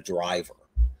without a driver.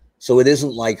 So it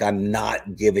isn't like I'm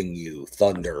not giving you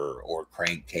Thunder or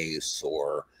Crankcase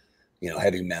or,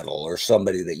 Heavy Metal or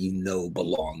somebody that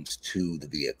belongs to the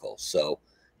vehicle. So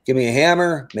give me a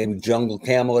Hammer, maybe jungle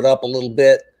camo it up a little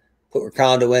bit, put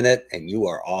Recondo in it, and you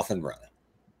are off and running.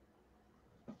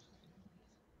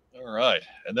 All right.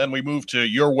 And then we move to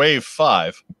your Wave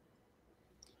 5,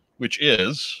 which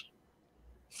is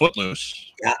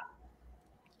Footloose. Yeah.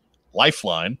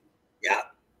 Lifeline. Yeah.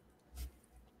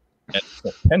 And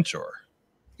Serpentor.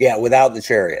 Yeah, without the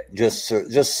chariot, just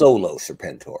solo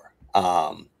Serpentor.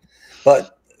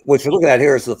 But what you're looking at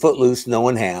here is the Footloose no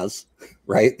one has,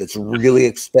 right? That's really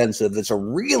expensive. That's a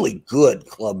really good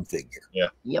club figure. Yeah.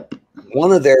 Yep.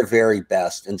 One of their very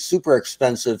best and super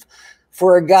expensive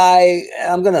for a guy.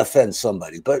 I'm going to offend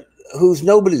somebody, but who's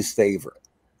nobody's favorite.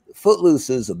 Footloose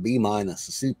is a B-, a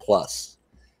C+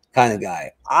 kind of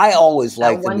guy. I always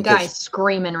liked one guy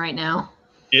screaming right now.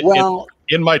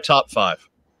 In my top 5.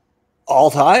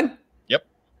 All time? Yep.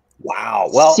 Wow.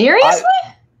 Well, seriously?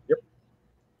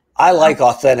 I like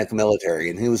Authentic Military,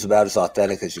 and he was about as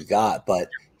authentic as you got. But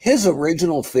his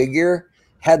original figure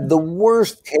had the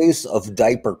worst case of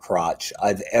diaper crotch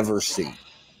I've ever seen.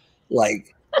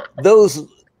 Like those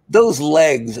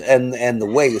legs and the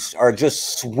waist are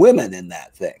just swimming in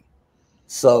that thing.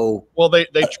 So well, they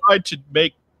tried to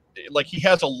make, like, he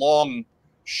has a long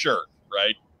shirt,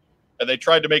 right? And they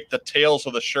tried to make the tails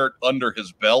of the shirt under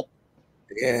his belt.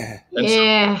 Yeah.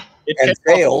 Yeah. It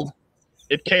failed.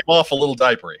 It came off a little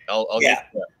diapery. I'll get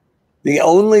that. The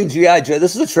only G.I. Joe,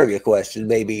 this is a trivia question,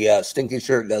 maybe Stinky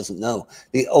Shirt doesn't know.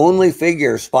 The only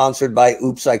figure sponsored by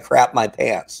Oops, I Crap My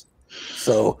Pants.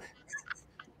 So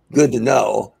good to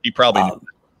know. He probably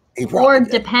or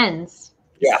depends.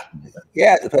 Yeah.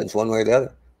 Yeah, it depends one way or the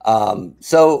other.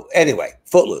 So anyway,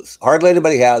 Footloose. Hardly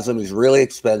anybody has him. He's really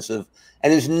expensive.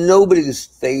 And he's nobody's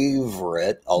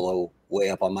favorite, although way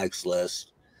up on Mike's list.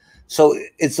 So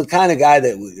it's the kind of guy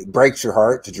that breaks your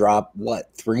heart to drop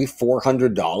what,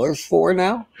 $300-400 for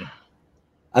now.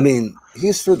 I mean,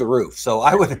 he's through the roof. So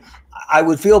I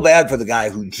would feel bad for the guy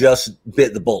who just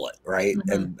bit the bullet, right,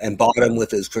 and bought him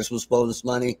with his Christmas bonus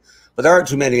money. But there aren't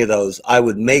too many of those. I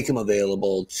would make him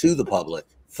available to the public.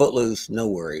 Footloose, no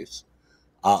worries.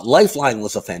 Lifeline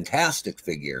was a fantastic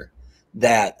figure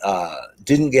that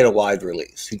didn't get a wide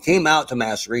release. He came out to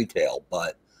mass retail,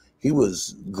 but he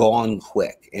was gone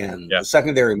quick, and the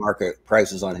secondary market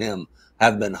prices on him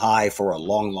have been high for a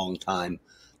long, long time.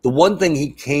 The one thing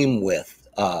he came with,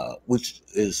 which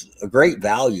is a great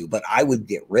value, but I would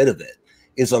get rid of it,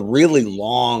 is a really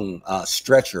long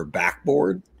stretcher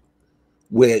backboard,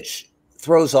 which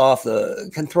can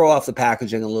throw off the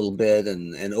packaging a little bit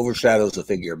and overshadows the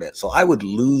figure a bit. So I would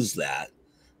lose that.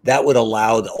 That would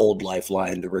allow the old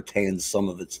Lifeline to retain some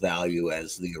of its value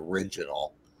as the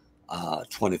original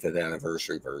 25th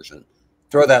anniversary version.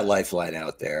 Throw that Lifeline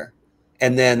out there.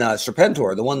 And then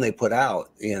Serpentor, the one they put out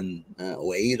in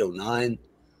 08, 09,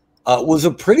 was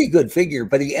a pretty good figure,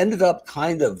 but he ended up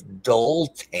kind of dull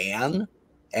tan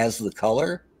as the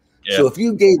color. Yeah. So if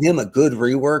you gave him a good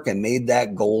rework and made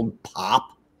that gold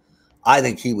pop, I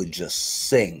think he would just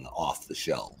sing off the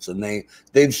shelves. And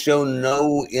they've shown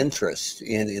no interest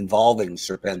in involving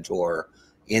Serpentor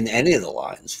in any of the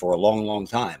lines for a long, long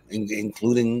time,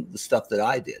 including the stuff that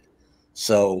I did.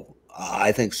 So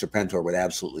I think Serpentor would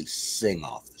absolutely sing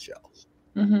off the shelves.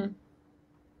 Mm-hmm.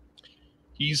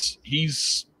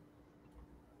 He's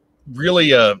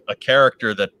really a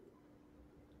character that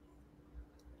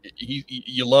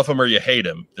you love him or you hate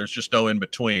him. There's just no in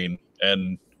between.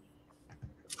 And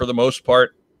for the most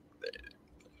part,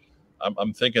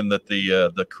 I'm thinking that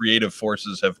the creative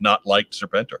forces have not liked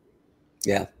Serpentor.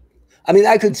 Yeah. I mean,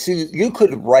 I could see you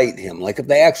could write him, like if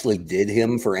they actually did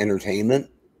him for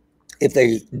entertainment, if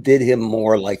they did him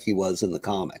more like he was in the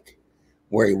comic,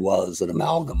 where he was an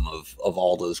amalgam of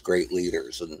all those great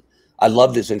leaders. And I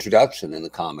loved his introduction in the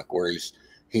comic where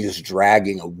he's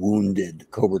dragging a wounded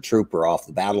Cobra trooper off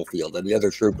the battlefield. And the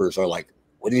other troopers are like,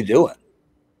 what are you doing?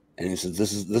 And he says,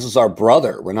 this is our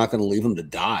brother. We're not going to leave him to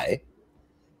die.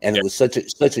 And it was such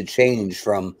a change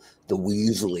from the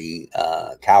Weasley,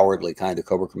 cowardly kind of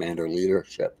Cobra Commander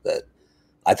leadership that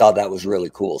I thought that was really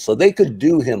cool. So they could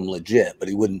do him legit, but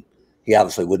he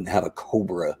obviously wouldn't have a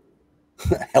Cobra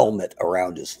helmet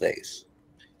around his face.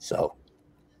 So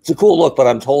it's a cool look, but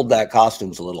I'm told that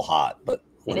costume's a little hot, but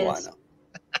what do I know?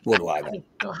 What do I know?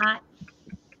 A little hot.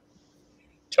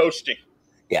 Toasty.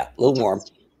 Yeah, a little warm.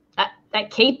 That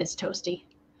cape is toasty.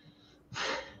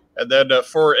 And then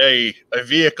for a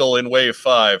vehicle in Wave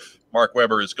 5, Mark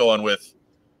Webber is going with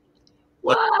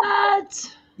what?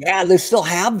 Yeah, they still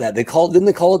have that. Didn't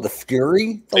they call it the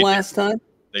Fury last time?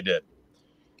 They did.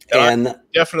 And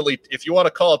definitely, if you want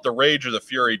to call it the Rage or the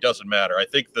Fury, it doesn't matter. I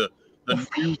think the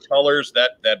new colors,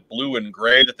 that blue and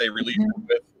gray that they released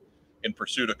with in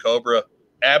Pursuit of Cobra,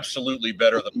 absolutely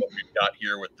better than what we've got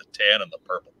here with the tan and the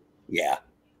purple. Yeah.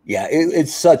 Yeah,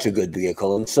 it's such a good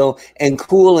vehicle, and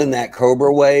cool in that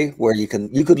Cobra way where you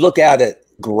could look at it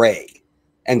gray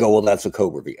and go, well, that's a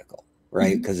Cobra vehicle,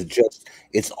 right? Because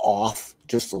it's off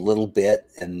just a little bit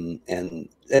and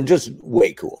just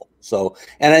way cool. So,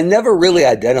 and I never really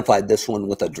identified this one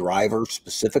with a driver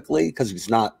specifically because he's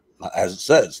not, as it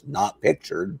says, not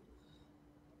pictured.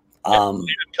 He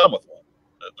didn't come with one.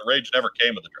 The Rage never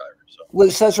came with a driver. So, well,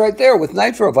 it says right there with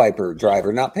Nitro Viper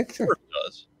driver, not pictured. Sure it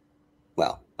does.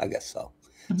 Well, I guess so.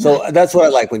 So that's what I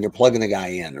like when you're plugging a guy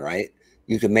in, right?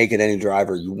 You can make it any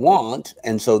driver you want.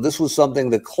 And so this was something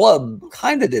the club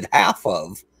kind of did half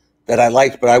of that I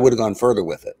liked, but I would have gone further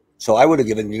with it. So I would have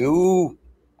given you,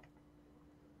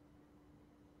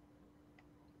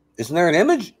 isn't there an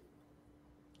image?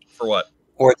 For what?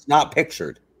 Or it's not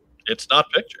pictured? It's not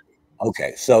pictured.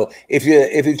 Okay, so if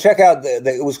you check out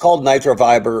it was called Nitro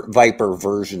Viper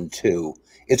version 2.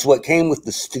 It's what came with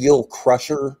the Steel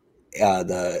Crusher,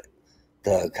 the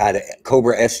kind of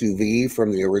Cobra SUV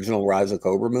from the original Rise of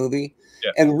Cobra movie.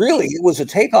 Yeah. And really, it was a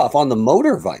takeoff on the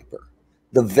Motor Viper.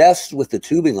 The vest with the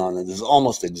tubing on it is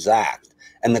almost exact.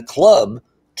 And the club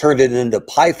turned it into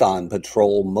Python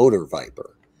Patrol Motor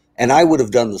Viper. And I would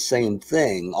have done the same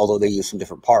thing, although they used some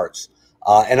different parts.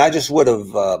 And I just would have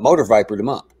Motor Vipered them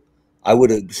up. I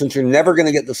would have, since you're never going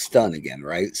to get the stun again,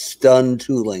 right? Stun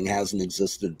tooling hasn't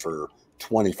existed for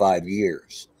 25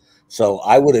 years. So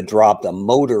I would have dropped a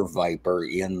Motor Viper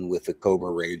in with the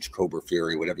Cobra Rage, Cobra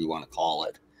Fury, whatever you want to call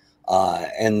it.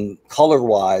 And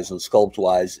color-wise and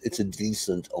sculpt-wise, it's a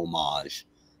decent homage.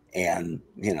 And,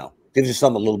 you know, gives you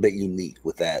something a little bit unique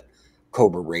with that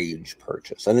Cobra Rage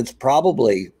purchase. And it's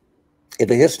probably,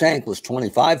 if a HISS tank was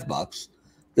 $25,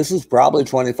 this is probably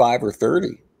 25 or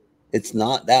 30. It's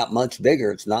not that much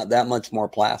bigger. It's not that much more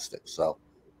plastic. So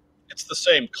it's the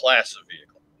same class of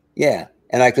vehicle. Yeah.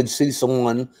 And I could see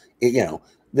someone, you know,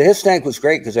 the HISS tank was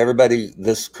great because everybody,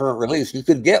 this current release, you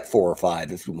could get 4 or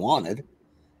 5 if you wanted.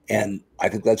 And I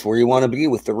think that's where you want to be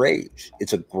with the Rage.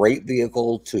 It's a great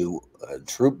vehicle to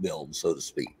troop build, so to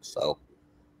speak. So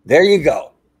there you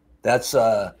go. That's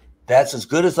as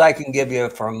good as I can give you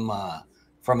from a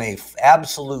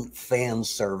absolute fan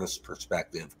service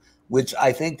perspective, which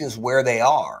I think is where they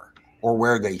are, or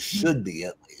where they should be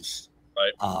at least,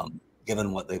 right?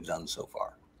 Given what they've done so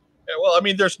far. Yeah, well, I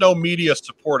mean, there's no media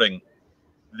supporting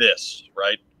this,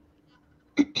 right?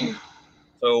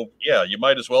 So yeah, you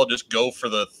might as well just go for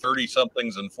the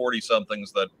 30-somethings and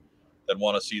 40-somethings that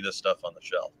want to see this stuff on the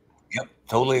shelf. Yep,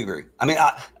 totally agree. I mean,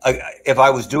 if I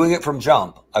was doing it from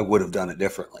jump, I would have done it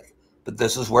differently. But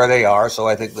this is where they are, so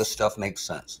I think this stuff makes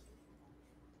sense.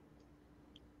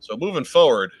 So moving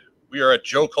forward, we are at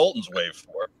Joe Colton's Wave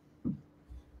 4.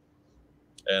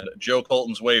 And Joe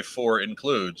Colton's Wave 4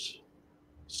 includes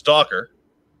Stalker,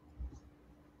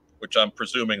 which I'm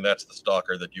presuming that's the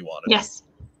Stalker that you wanted. Yes.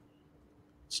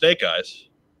 Snake Eyes,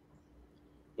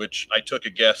 which I took a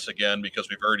guess again because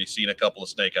we've already seen a couple of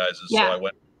Snake Eyes, so I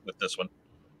went with this one.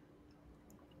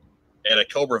 And a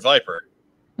Cobra Viper.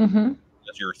 Mm-hmm.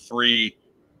 As your 3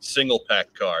 single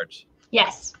pack cards.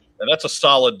 Yes. And that's a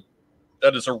solid,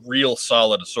 that is a real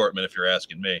solid assortment if you're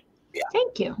asking me. Yeah.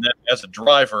 Thank you. And then as a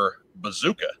driver,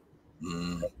 Bazooka.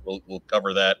 We'll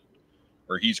cover that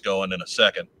where he's going in a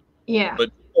second. Yeah.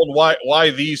 But why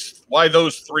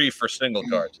those 3 for single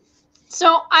cards?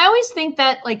 So I always think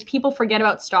that like people forget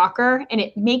about Stalker, and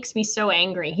it makes me so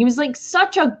angry. He was like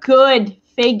such a good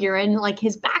figure, and like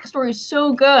his backstory is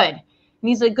so good, and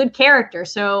he's a good character.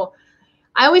 So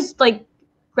I always like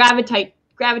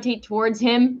gravitate towards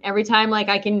him every time like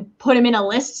I can put him in a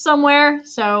list somewhere.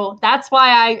 So that's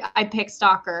why I pick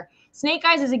Stalker. Snake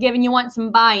Eyes is a given. You want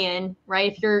some buy-in,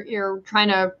 right? If we're trying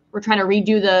to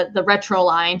redo the retro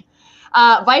line.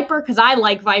 Viper, because I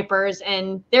like Vipers,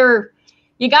 and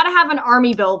you got to have an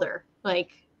army builder,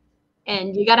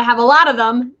 and you got to have a lot of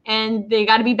them, and they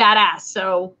got to be badass.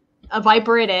 So a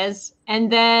Viper it is. And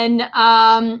then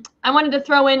I wanted to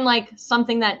throw in like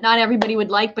something that not everybody would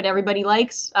like, but everybody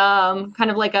likes, kind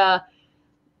of like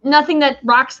nothing that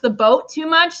rocks the boat too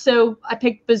much. So I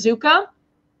picked Bazooka.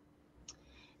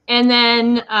 And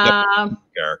then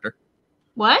character.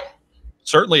 What?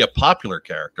 Certainly a popular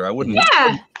character. I wouldn't.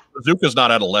 Yeah. Bazooka's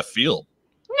not out of left field.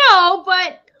 No,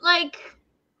 but like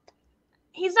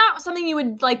he's not something you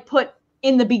would like put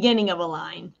in the beginning of a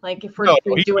line. Like if we're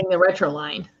doing the retro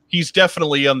line. He's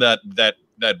definitely on that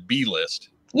B list.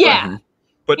 Yeah.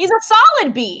 But he's a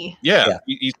solid B. Yeah.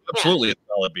 He's absolutely a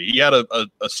solid B. He had a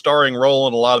starring role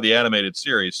in a lot of the animated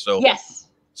series. So yes.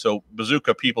 So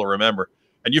Bazooka people remember.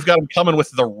 And you've got him coming with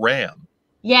the Ram.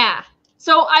 Yeah.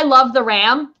 So I love the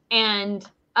Ram, and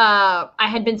I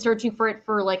had been searching for it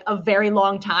for like a very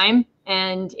long time,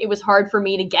 and it was hard for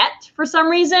me to get for some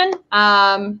reason.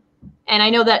 And I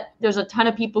know that there's a ton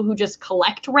of people who just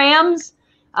collect Rams.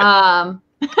 And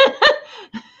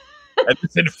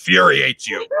this infuriates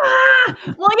you.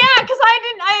 Well, yeah, because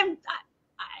I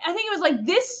think it was like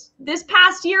this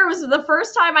past year was the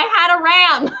first time I had a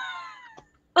Ram.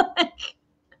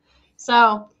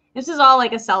 So this is all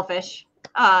like a selfish.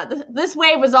 This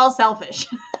wave was all selfish.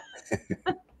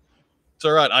 It's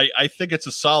all right. I think it's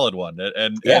a solid one,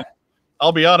 and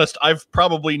I'll be honest. I've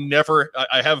probably never.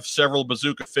 I have several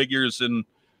Bazooka figures in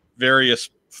various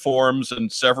forms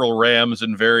and several Rams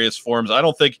in various forms. I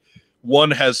don't think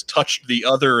one has touched the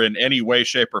other in any way,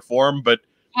 shape, or form, but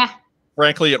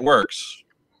frankly, it works.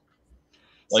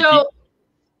 Like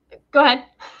go ahead.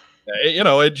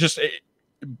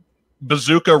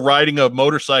 Bazooka riding a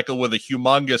motorcycle with a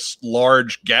humongous,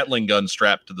 large Gatling gun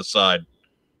strapped to the side.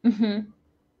 Mm-hmm.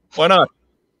 Why not?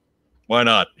 Why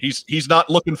not? He's not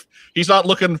looking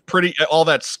pretty all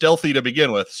that stealthy to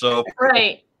begin with. So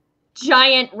right,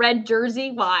 giant red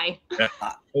jersey. Why? Yeah,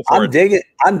 I'm digging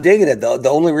it though. The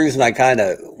only reason I kind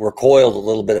of recoiled a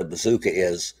little bit of Bazooka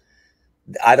is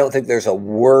I don't think there's a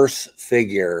worse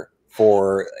figure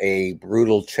for a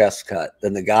brutal chest cut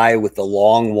than the guy with the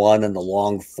long 1 and the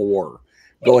long 4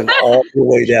 going all the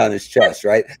way down his chest.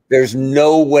 Right? There's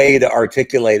no way to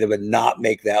articulate him and not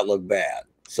make that look bad.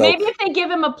 So maybe if they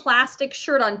give him a plastic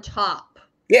shirt on top.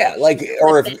 Yeah,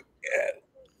 or if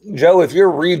Joe, if you're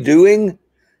redoing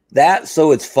that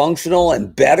so it's functional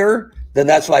and better, then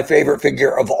that's my favorite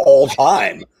figure of all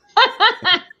time.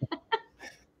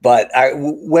 But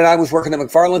when I was working at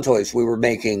McFarlane Toys, we were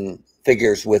making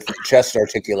figures with chest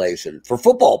articulation for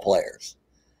football players.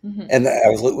 Mm-hmm. And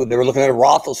they were looking at a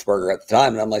Roethlisberger at the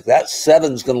time, and I'm like, that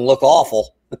 7's going to look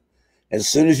awful. As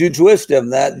soon as you twist him,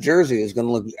 that jersey is going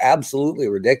to look absolutely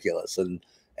ridiculous.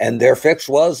 And their fix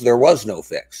was there was no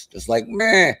fix. Just like,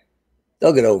 meh,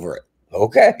 they'll get over it.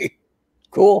 Okay,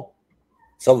 cool.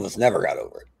 Some of us never got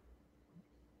over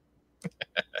it.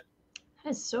 That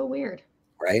is so weird.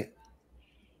 Right?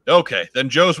 Okay, then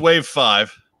Joe's Wave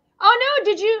 5. Oh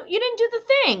no, you didn't do the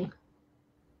thing.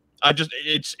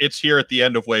 It's here at the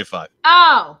end of Wave 5.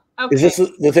 Oh, okay. Is this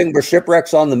the thing where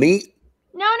shipwrecks on the meat?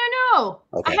 No.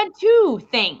 Okay. I had 2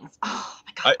 things. Oh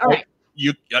my god! All right.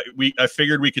 I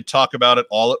figured we could talk about it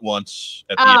all at once.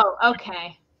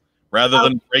 Okay. Rather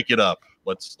than break it up,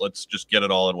 let's just get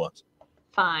it all at once.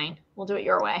 Fine, we'll do it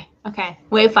your way. Okay,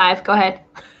 Wave 5. Go ahead.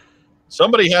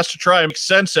 Somebody has to try and make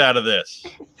sense out of this.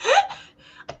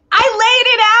 I laid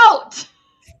it out.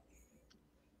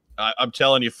 I'm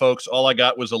telling you, folks, all I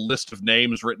got was a list of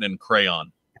names written in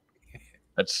crayon.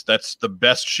 That's the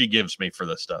best she gives me for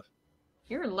this stuff.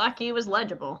 You're lucky it was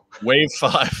legible. Wave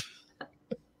 5.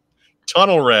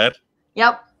 Tunnel Rat.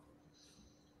 Yep.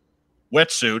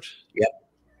 Wetsuit. Yep.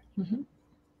 Mm-hmm.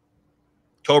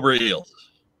 Cobra Eels.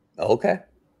 Okay.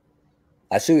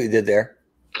 I see what you did there.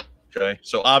 Okay.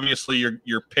 So obviously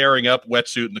you're pairing up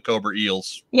Wetsuit and the Cobra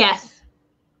Eels. Yes.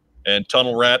 And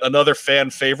Tunnel Rat, another fan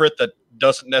favorite that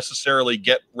doesn't necessarily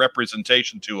get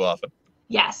representation too often.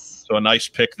 Yes. So a nice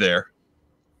pick there.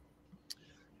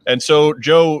 And so,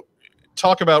 Joe,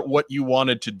 talk about what you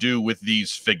wanted to do with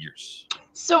these figures.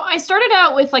 So I started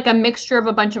out with like a mixture of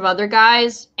a bunch of other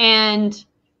guys, and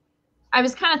I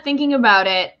was kind of thinking about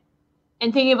it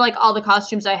and thinking of like all the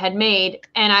costumes I had made.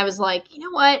 And I was like, you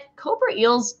know what? Cobra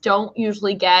Eels don't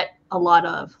usually get a lot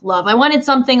of love. I wanted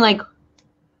something like,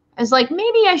 I was like,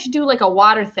 maybe I should do like a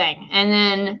water thing. And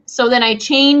then I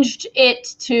changed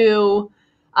it to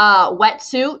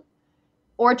Wetsuit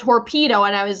or Torpedo.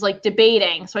 And I was like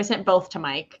debating. So I sent both to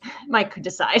Mike. Mike could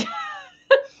decide.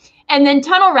 And then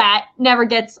Tunnel Rat never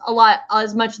gets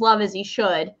as much love as he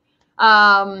should.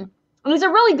 And he's a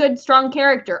really good, strong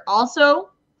character. Also,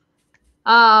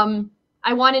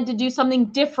 I wanted to do something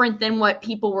different than what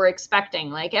people were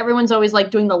expecting. Like everyone's always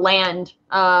like doing the land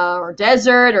or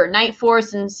desert or night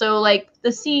force. And so like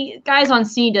the sea guys on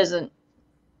sea it's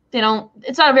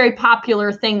not a very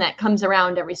popular thing that comes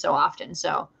around every so often.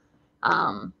 So,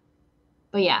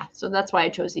 but yeah, so that's why I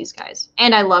chose these guys.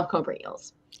 And I love Cobra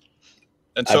Eels.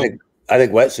 And so I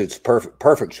think Wetsuit's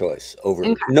perfect choice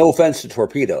over, no offense to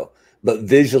Torpedo, but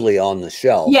visually on the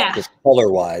shelf, just color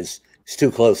wise, it's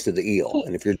too close to the eel.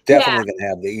 And if you're definitely going to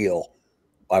have the eel,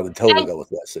 I would totally go with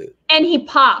Wetsuit. And he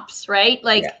pops, right?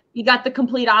 Like you got the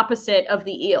complete opposite of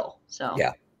the eel. So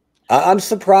yeah, I'm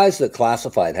surprised that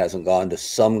Classified hasn't gone to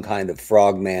some kind of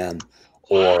Frogman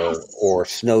or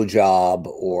Snow Job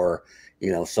or,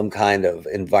 some kind of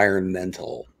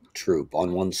environmental troop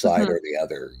on one side or the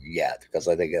other yet, because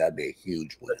I think that'd be a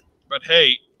huge win. But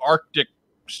hey, Arctic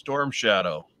Storm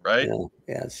Shadow, right?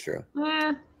 Yeah, that's true.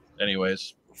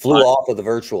 Anyways, flew off of the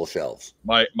virtual shelves.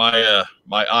 My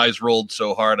eyes rolled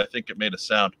so hard I think it made a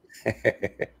sound.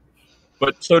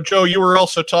 But so Joe, you were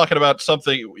also talking about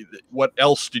something. What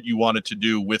else did you wanted to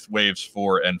do with Waves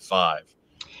 4 and 5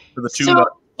 for the two that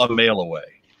a mail away?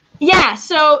 Yeah,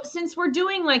 so since we're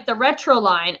doing like the retro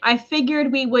line, I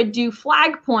figured we would do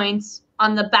flag points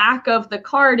on the back of the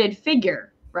carded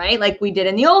figure, right? Like we did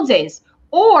in the old days.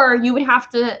 Or you would have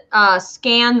to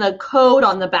scan the code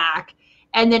on the back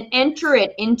and then enter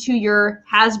it into your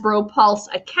Hasbro Pulse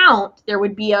account, there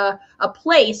would be a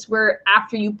place where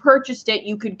after you purchased it,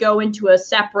 you could go into a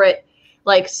separate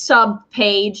like sub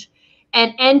page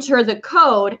and enter the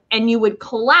code, and you would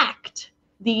collect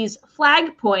these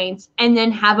flag points and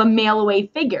then have a mail away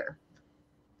figure.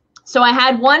 So I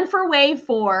had one for wave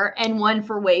 4 and one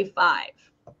for wave 5.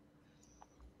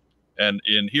 And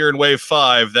here in wave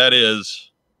 5, that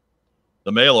is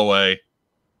the mail away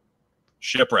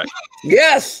Shipwreck.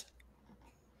 Yes.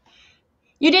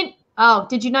 You didn't. Oh,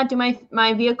 did you not do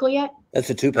my vehicle yet? That's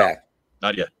a 2-pack. No,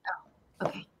 not yet. Oh,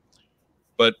 okay.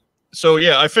 But so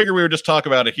yeah, I figured we would just talk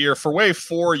about it here. For wave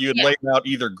 4, you had laid out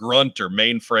either Grunt or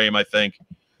Mainframe, I think.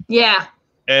 Yeah.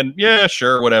 And yeah,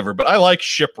 sure, whatever. But I like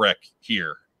Shipwreck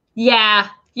here. Yeah.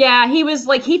 Yeah, he was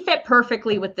like, he fit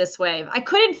perfectly with this wave. I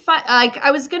couldn't find, like, I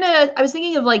was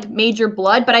thinking of like Major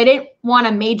Blood, but I didn't want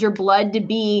a Major Blood to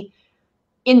be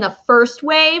in the first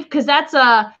wave, because that's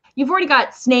you've already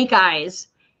got Snake Eyes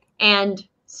and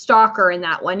Stalker in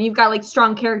that one. You've got like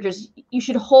strong characters. You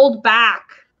should hold back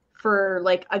for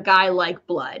like a guy like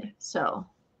Blood. So,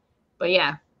 but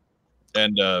yeah.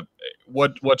 And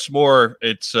what's more,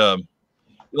 it's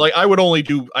like I would only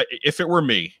do if it were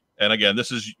me. And again,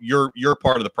 this is your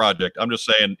part of the project. I'm just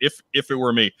saying, if it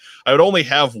were me, I would only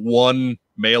have one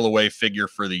mail away figure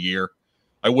for the year.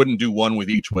 I wouldn't do one with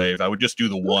each wave. I would just do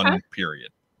the one, period.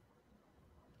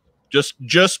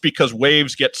 Just because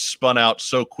waves get spun out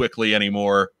so quickly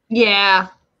anymore. Yeah.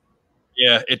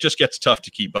 Yeah, it just gets tough to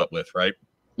keep up with, right?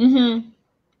 Mm-hmm.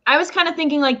 I was kind of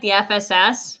thinking like the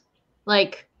FSS.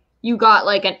 Like, you got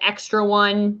like an extra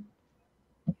one.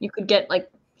 You could get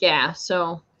like, yeah,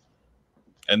 so...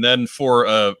 And then for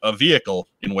a vehicle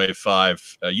in wave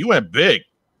 5, you went big.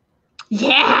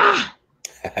 Yeah.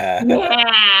 Yeah.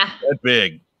 That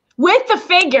big. With the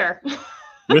figure.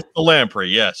 With the lamprey,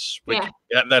 yes. Yeah.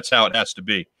 That's how it has to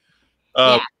be.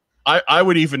 Yeah. I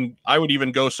would even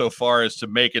go so far as to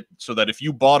make it so that if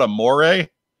you bought a Moray,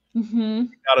 you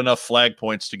got enough flag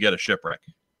points to get a Shipwreck.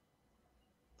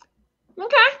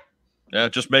 Okay. Yeah,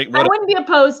 just make. I wouldn't be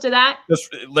opposed to that.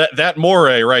 Just that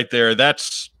Moray right there.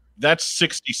 That's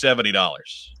 $60-$70.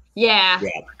 Yeah.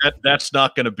 That's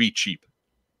not going to be cheap.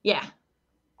 Yeah.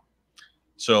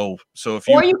 So if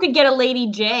or you could get a Lady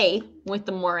J with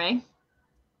the Moray.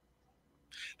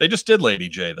 They just did Lady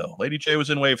J though. Lady J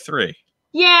was in wave 3.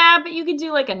 Yeah, but you could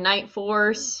do like a Night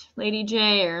Force Lady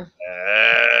J or.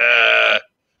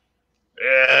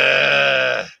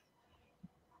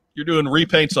 You're doing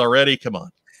repaints already. Come on.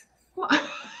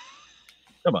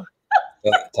 Come on.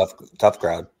 Tough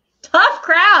crowd. Tough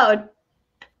crowd.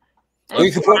 Well,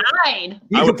 you could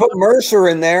put Mercer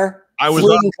in there. I was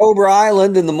on Cobra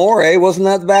Island in the Moray. Wasn't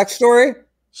that the backstory?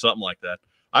 Something like that.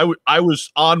 I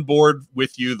was on board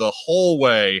with you the whole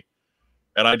way,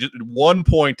 and I just one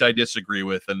point I disagree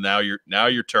with, and now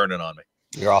you're turning on me.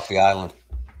 You're off the island.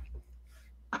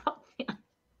 Oh, yeah.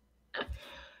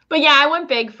 But yeah, I went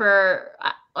big for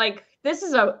like this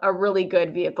is a really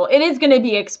good vehicle. It is going to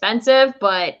be expensive,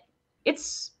 but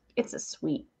it's a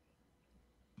sweet.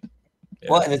 Yeah.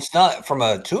 Well, and it's not from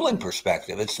a tooling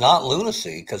perspective. It's not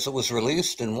lunacy because it was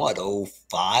released in what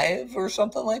 05 or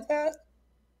something like that.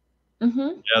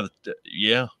 Mm-hmm.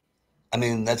 Yeah. I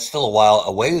mean, that's still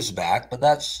a ways back, but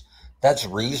that's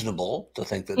reasonable to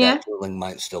think that that tooling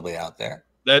might still be out there.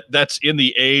 That's in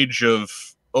the age of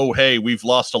hey, we've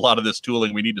lost a lot of this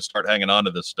tooling. We need to start hanging on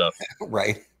to this stuff.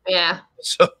 Right. Yeah.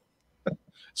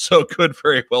 So could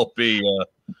very well be.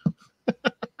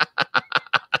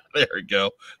 There we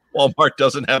go. Walmart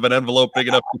doesn't have an envelope big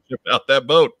enough to ship out that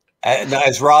boat.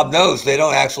 As Rob knows, they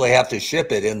don't actually have to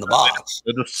ship it in the box.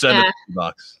 They just send it in the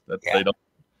box. They don't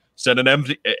send an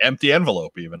empty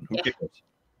envelope even. Who cares?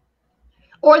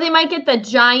 Or they might get the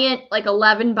giant like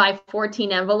 11 by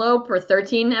 14 envelope or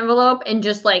 13 envelope and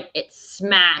just like it's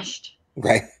smashed.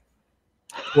 Right.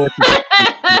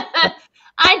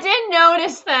 I didn't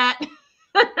notice that.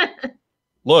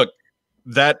 Look,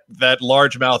 that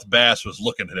largemouth bass was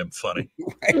looking at him funny.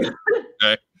 Right.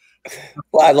 Okay.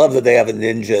 Well, I love that they have a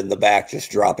ninja in the back just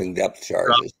dropping depth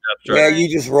charges. Yeah, you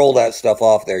just roll that stuff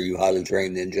off there, you highly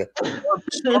trained ninja.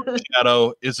 Storm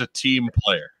Shadow is a team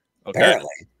player. Okay? Apparently.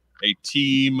 A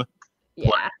team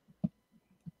player.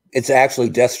 It's actually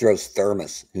Destro's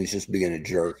Thermos who's just being a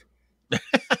jerk.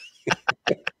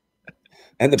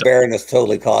 And the Baroness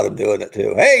totally caught him doing it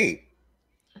too. Hey!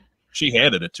 She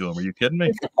handed it to him. Are you kidding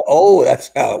me? Oh,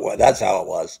 that's how it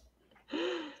was.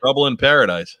 Trouble in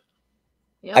Paradise.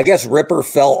 Yep. I guess Ripper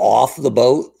fell off the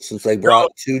boat since they brought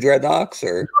 2 dreadnoughts,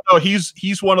 or no, he's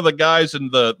one of the guys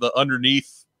in the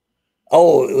underneath.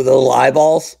 Oh, the little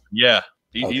eyeballs. Yeah,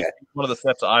 he's one of the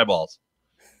sets of eyeballs.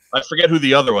 I forget who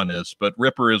the other one is, but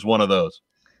Ripper is one of those.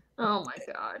 Oh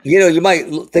my God. You might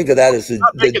think of that as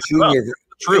the junior.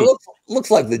 True. Looks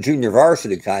like the junior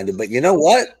varsity kind of, but you know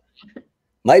what?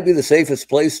 Might be the safest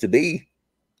place to be.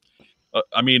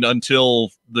 I mean, until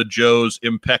the Joe's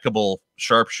impeccable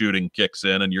sharpshooting kicks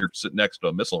in and you're sitting next to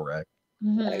a missile rack.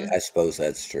 I suppose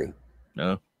that's true.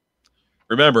 No.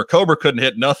 Remember, Cobra couldn't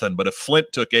hit nothing, but if Flint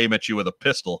took aim at you with a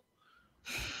pistol,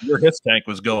 your his tank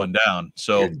was going down.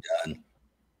 So, you're done.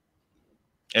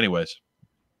 Anyways,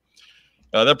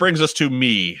 that brings us to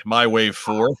my wave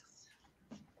 4.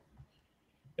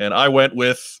 And I went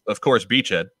with, of course,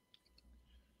 Beachhead.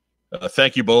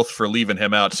 Thank you both for leaving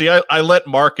him out. See, I let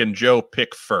Mark and Joe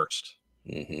pick first,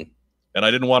 and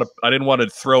I didn't want to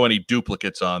throw any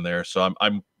duplicates on there. So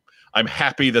I'm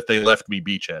happy that they left me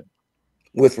Beachhead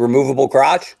with removable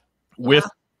crotch, with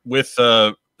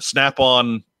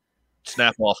snap-on,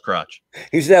 snap-off crotch.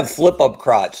 He should have flip-up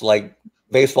crotch like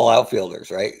baseball outfielders,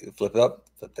 right? Flip up,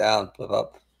 flip down, flip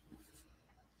up.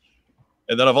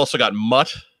 And then I've also got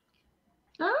Mutt.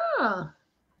 Oh.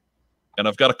 And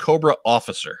I've got a Cobra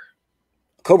officer.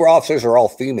 Cobra officers are all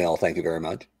female. Thank you very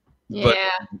much. Yeah. But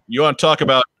you want to talk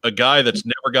about a guy that's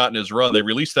never gotten his run? They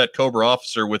released that Cobra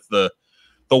officer with the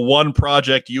one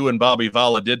project you and Bobby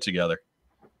Vala did together,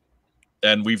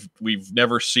 and we've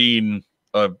never seen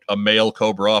a male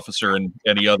Cobra officer in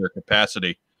any other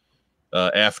capacity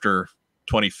after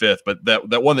 25th. But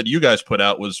that one that you guys put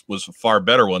out was a far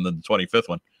better one than the 25th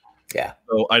one. Yeah.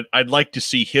 So I'd like to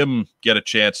see him get a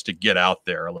chance to get out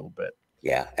there a little bit.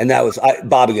 Yeah, and that was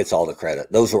Bobby gets all the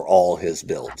credit. Those were all his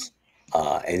builds,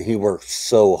 and he worked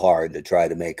so hard to try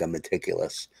to make them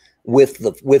meticulous with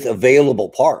available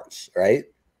parts. Right?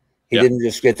 He didn't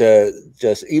just get to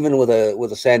even with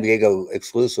a San Diego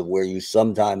exclusive where you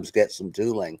sometimes get some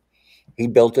tooling. He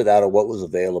built it out of what was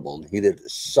available, and he did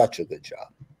such a good job.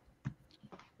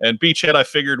 And Beachhead, I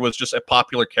figured, was just a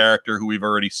popular character who we've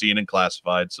already seen in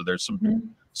Classified, so there's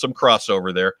some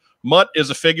crossover there. Mutt is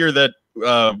a figure that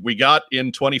we got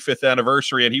in 25th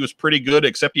anniversary, and he was pretty good,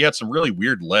 except he had some really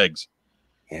weird legs.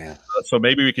 Yeah. So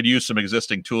maybe we could use some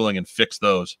existing tooling and fix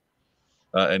those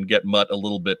and get Mutt a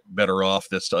little bit better off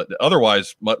this.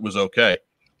 Otherwise, Mutt was okay.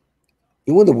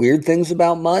 You know, one of the weird things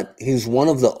about Mutt, he's one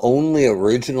of the only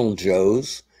original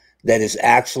Joes that is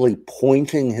actually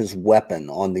pointing his weapon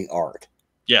on the art.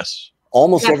 Yes.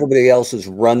 Almost everybody else is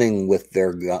running with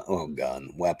their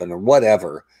weapon, or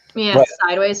whatever. Yeah,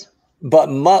 sideways. But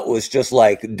Mutt was just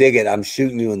like, dig it, I'm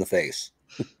shooting you in the face.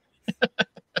 It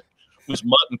was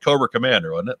Mutt and Cobra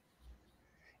Commander, wasn't it?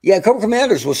 Yeah, Cobra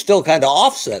Commanders was still kind of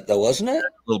offset, though, wasn't it?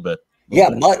 A little bit.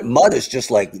 Mutt is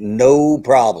just like, no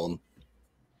problem.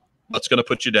 Mutt's going to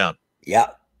put you down. Yeah.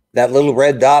 That little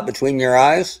red dot between your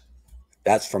eyes,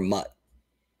 that's from Mutt.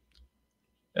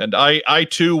 And I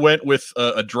too, went with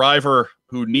a driver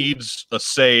who needs a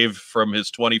save from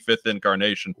his 25th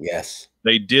incarnation. Yes.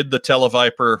 They did the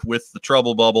Televiper with the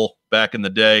Trouble Bubble back in the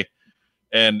day,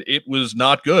 and it was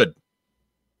not good.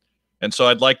 And so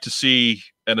I'd like to see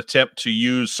an attempt to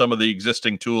use some of the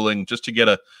existing tooling just to get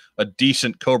a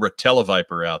decent Cobra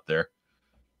Televiper out there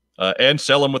and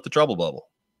sell them with the Trouble Bubble.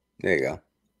 There you go.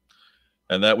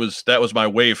 And that was my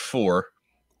wave 4.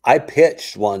 I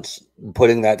pitched once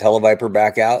putting that Televiper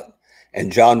back out,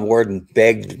 and John Warden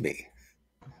begged me,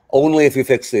 only if you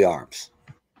fix the arms.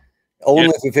 Only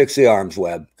if you fix the arms,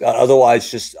 Webb.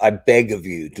 Otherwise, I beg of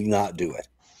you, do not do it.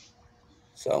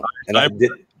 So, and I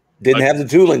didn't have the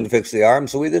tooling to fix the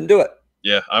arms, so we didn't do it.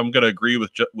 Yeah, I'm going to agree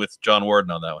with John Warden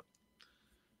on that one,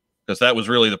 because that was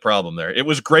really the problem there. It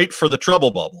was great for the Trouble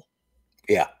Bubble.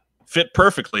 Yeah. Fit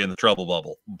perfectly in the Trouble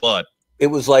Bubble, but it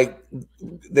was like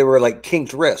they were like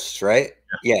kinked wrists, right?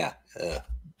 Yeah.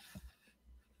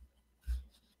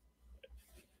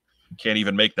 Can't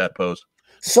even make that pose.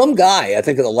 Some guy, I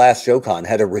think at the last JoeCon,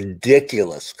 had a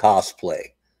ridiculous cosplay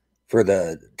for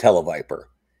the Televiper.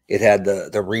 It had the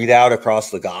readout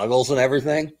across the goggles and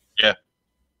everything. Yeah.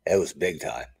 It was big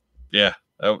time. Yeah,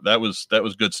 that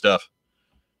was good stuff.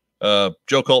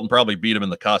 Joe Colton probably beat him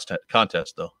in the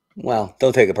contest, though. Well,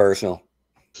 don't take it personal.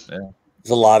 Yeah.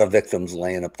 There's a lot of victims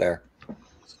laying up there.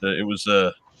 It was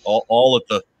all at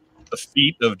the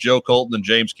feet of Joe Colton and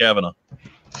James Kavanaugh.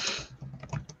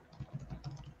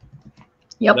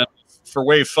 Yep. Then for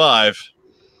wave 5,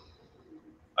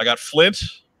 I got Flint.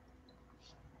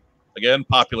 Again,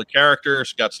 popular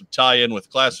characters, got some tie-in with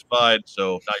Classified,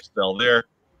 so nice sell there.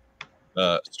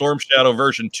 Storm Shadow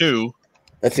version 2.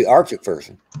 That's the Arctic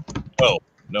version. Oh,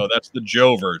 no, that's the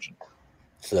Joe version.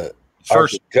 It's the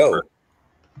first Arctic Joe.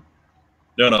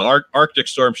 No, Arctic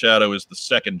Storm Shadow is the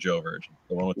second Joe version,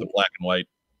 the one with the black and white,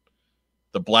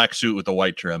 the black suit with the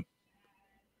white trim.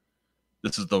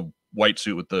 This is the white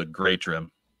suit with the gray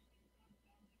trim,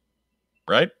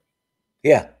 right?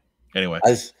 Yeah. Anyway,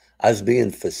 I was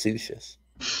being facetious.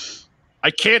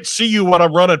 I can't see you when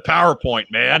I'm running PowerPoint,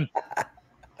 man.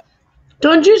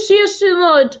 Don't you see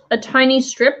a tiny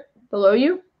strip below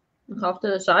you, off to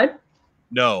the side?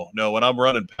 No. When I'm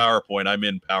running PowerPoint, I'm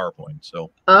in PowerPoint.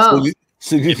 So,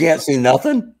 so you can't see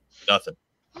nothing? Nothing.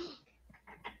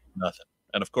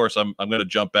 And of course, I'm going to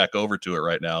jump back over to it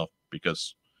right now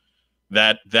because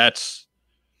that's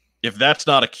if that's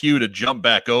not a cue to jump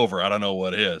back over, I don't know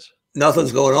what is.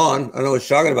 Nothing's going on. I don't know what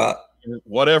you're talking about.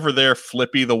 Whatever there,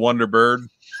 Flippy the Wonder Bird.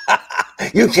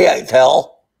 You can't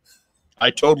tell. I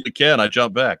totally can. I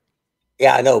jump back.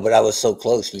 Yeah, I know, but I was so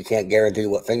close. You can't guarantee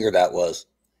what finger that was.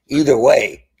 Either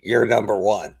way, you're number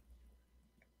one.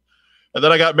 And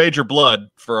then I got Major Blood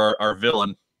for our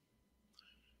villain.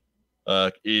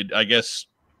 I guess,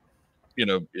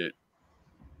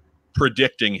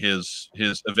 predicting his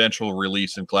eventual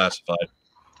release in Classified.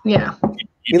 Yeah.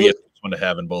 He'd be a nice one to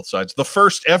have in both sides. The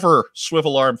first ever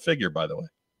swivel arm figure, by the way.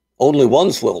 Only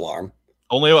one swivel arm.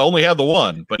 Only had the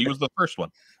one, but he was the first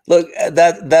one. Look,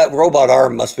 that robot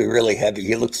arm must be really heavy.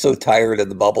 He looks so tired in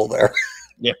the bubble there.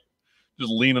 Yeah.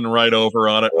 Just leaning right over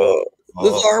on it.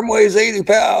 This arm weighs 80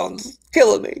 pounds.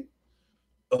 Killing me.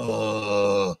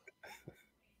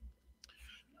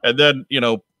 And then,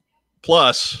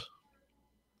 plus,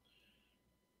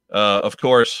 of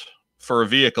course, for a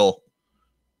vehicle,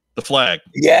 the flag.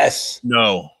 Yes.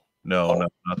 No, not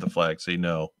the flag. See,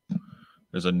 no.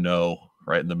 There's a no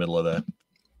right in the middle of that.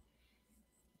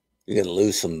 You're going to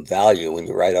lose some value when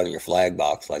you write on your flag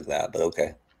box like that, but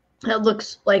okay. That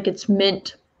looks like it's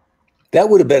mint. That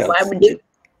would have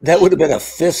been a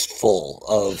fistful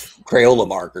of Crayola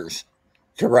markers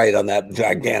to write on that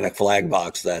gigantic flag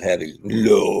box that heavy.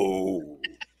 No.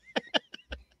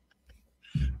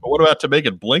 But what about to make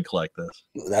it blink like this?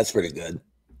 That's pretty good.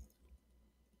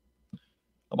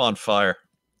 I'm on fire.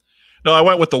 No, I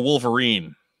went with the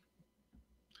Wolverine.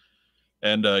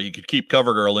 And you could keep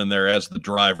CoverGirl in there as the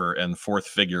driver and fourth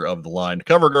figure of the line.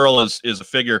 CoverGirl is a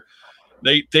figure.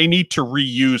 They need to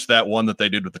reuse that one that they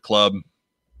did with the club.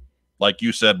 Like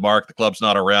you said, Mark, the club's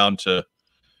not around to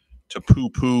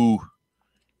poo-poo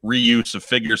reuse of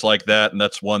figures like that, and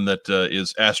that's one that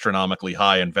is astronomically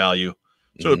high in value.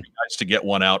 So it'd be nice to get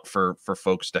one out for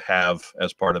folks to have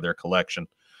as part of their collection.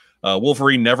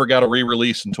 Wolverine never got a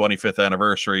re-release in 25th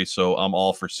anniversary, so I'm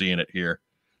all for seeing it here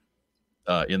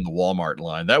in the Walmart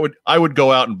line. I would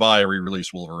go out and buy a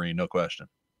re-release Wolverine, no question.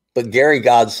 But Gary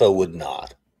Godso would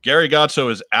not. Gary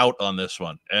Godso is out on this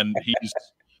one, and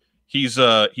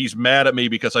he's mad at me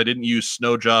because I didn't use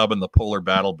Snow Job and the Polar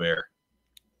Battle Bear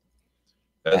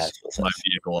as my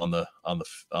vehicle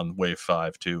on Wave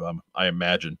 5 too. I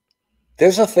imagine.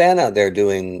 There's a fan out there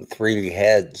doing 3D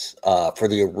heads for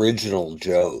the original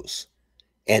Joes,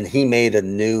 and he made a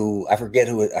new. I forget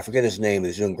his name.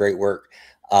 He's doing great work.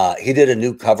 He did a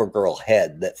new CoverGirl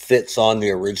head that fits on the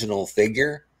original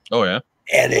figure. Oh yeah,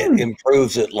 and it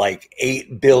improves it like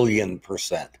 8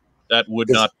 billion%. That would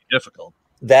not be difficult.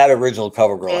 That original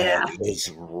CoverGirl head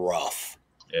is rough.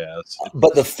 Yeah,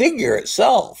 but the figure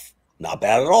itself, not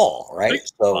bad at all, right?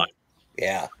 So, fine.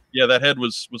 Yeah, that head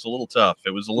was a little tough.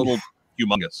 It was a little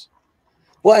humongous.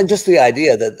 Well, and just the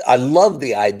idea that I love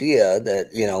the idea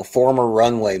that former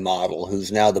runway model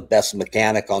who's now the best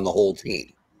mechanic on the whole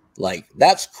team. Like,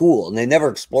 that's cool, and they never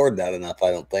explored that enough,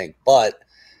 I don't think. But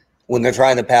when they're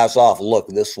trying to pass off, look,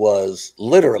 this was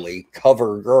literally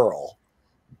CoverGirl,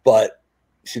 but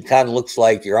she kind of looks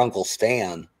like your Uncle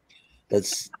Stan.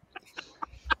 It's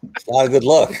not a good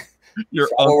look.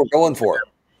 That's not what we're going for.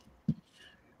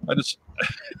 I just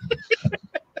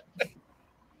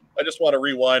want to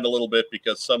rewind a little bit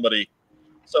because somebody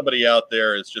out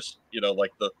there is just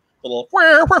like the little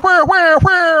sound.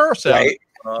 Right.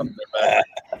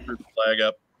 Threw the flag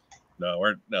up.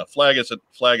 No, flag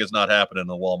is not happening in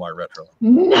the Walmart retro.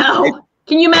 No.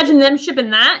 Can you imagine them shipping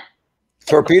that?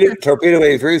 Torpedo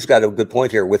 83's got a good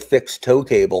point here with fixed tow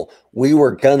cable. We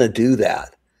were gonna do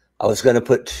that. I was gonna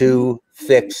put 2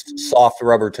 fixed soft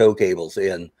rubber tow cables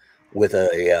in with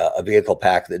a vehicle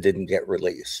pack that didn't get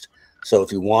released. So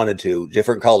if you wanted to,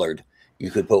 different colored,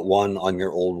 you could put one on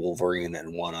your old Wolverine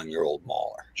and one on your old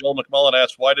Mauler. Joel McMullen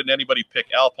asked, why didn't anybody pick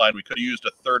Alpine? We could have used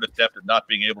a third attempt at not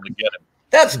being able to get him.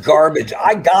 That's garbage.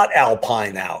 I got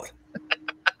Alpine out.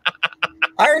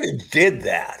 I already did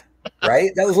that,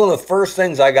 right? That was one of the first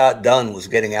things I got done was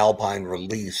getting Alpine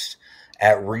released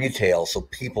at retail so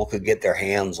people could get their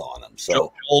hands on them.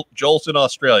 So Joel's in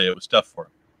Australia. It was tough for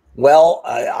him. Well,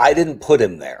 I didn't put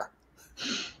him there.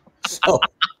 So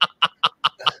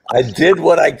I did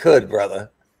what I could,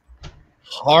 brother.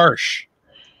 Harsh.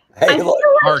 Hey, I feel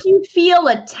like you feel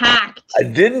attacked. I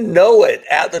didn't know it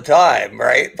at the time,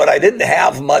 right? But I didn't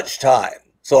have much time.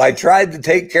 So I tried to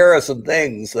take care of some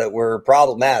things that were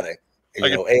problematic,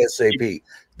 ASAP.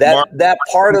 That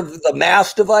part of the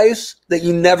mass device that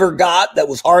you never got that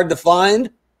was hard to find,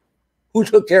 who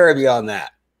took care of you on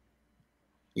that?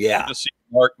 Yeah. I just see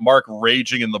Mark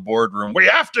raging in the boardroom. We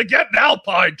have to get an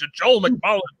Alpine to Joel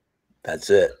McMullen. That's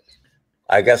it.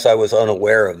 I guess I was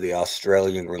unaware of the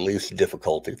Australian release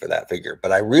difficulty for that figure,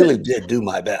 but I really did do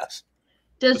my best.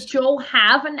 Does Joel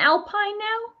have an Alpine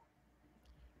now?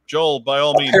 Joel, by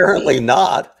all means. Apparently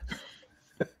not.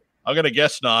 I'm going to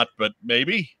guess not, but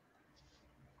maybe.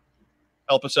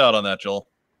 Help us out on that, Joel.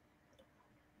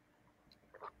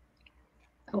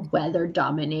 A weather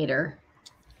dominator.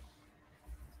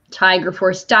 Tiger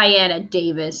Force, Diana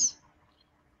Davis.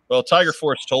 Well, Tiger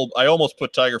Force I almost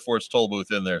put Tiger Force Toll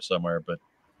Booth in there somewhere, but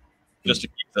just to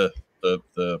keep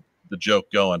the joke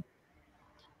going.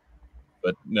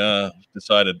 But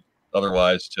decided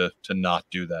otherwise to not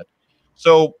do that.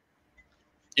 So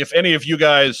if any of you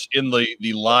guys in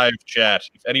the live chat,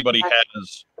 if anybody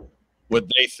has what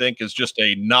they think is just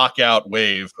a knockout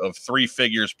wave of 3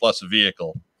 figures plus a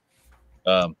vehicle,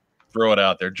 throw it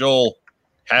out there. Joel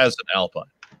has an Alpine.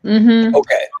 Mm-hmm.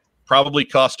 Okay. Probably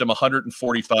cost him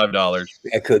 $145.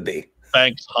 It could be.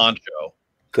 Thanks, Honcho.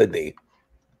 Could be.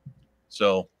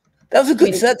 So that was a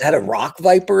good set. That had a Rock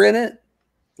Viper in it.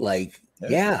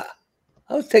 Yeah.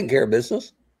 I was taking care of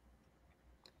business.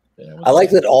 Yeah, I like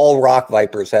that all Rock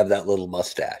Vipers have that little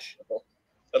mustache. That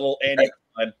little Andy.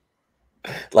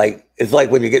 Right? It's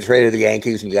like when you get traded to the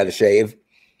Yankees and you got to shave.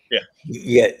 Yeah.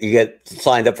 You get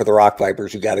signed up for the Rock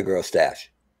Vipers. You got to grow a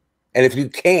stash. And if you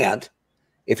can't,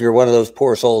 if you're one of those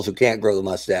poor souls who can't grow the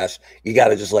mustache, you got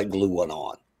to just glue one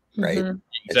on, right? Mm-hmm.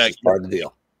 It's just part of the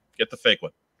deal. Get the fake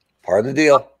one. Part of the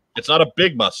deal. It's not a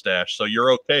big mustache, so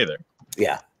you're okay there.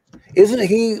 Yeah. Isn't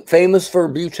he famous for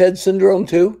Beachhead syndrome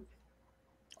too?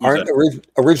 Aren't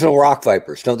original Rock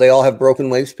Vipers? Don't they all have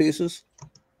broken waist pieces?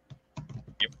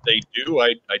 If they do,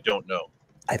 I don't know.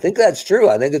 I think that's true.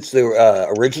 I think it's the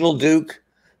original Duke,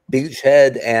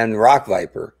 Beachhead, and Rock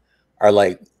Viper are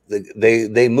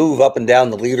they move up and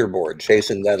down the leaderboard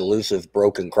chasing that elusive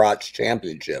broken crotch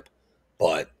championship.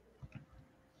 But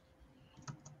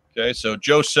okay, so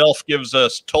Joe Self gives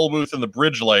us Toll Booth in the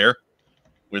Bridge Layer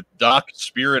with Doc,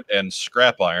 Spirit, and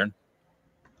Scrap Iron.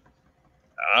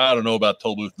 I don't know about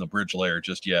Toll Booth in the Bridge Layer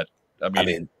just yet. I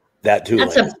mean that tooling.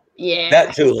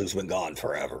 That tooling's been gone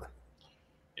forever.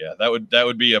 Yeah, that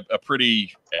would be a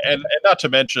pretty, and not to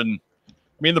mention, I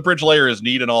mean, the Bridge Layer is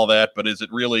neat and all that, but is it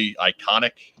really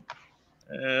iconic?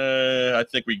 I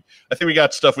think we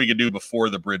got stuff we could do before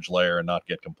the Bridge Layer and not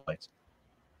get complaints.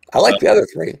 I like the other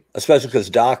 3, especially because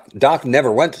Doc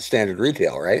never went to standard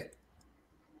retail, right?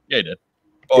 Yeah, he did.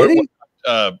 Did he?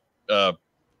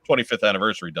 25th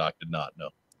anniversary Doc did not. No.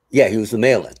 Yeah, he was the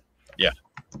mail-in. Yeah.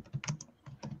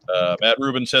 Matt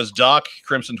Rubin says Doc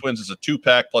Crimson Twins is a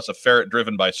 2-pack plus a ferret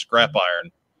driven by Scrap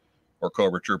Iron or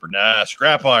Cobra Trooper. Nah,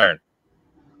 Scrap Iron.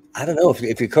 I don't know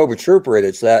if you Cobra Trooper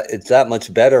it's that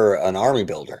much better an army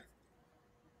builder,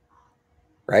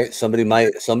 right? Somebody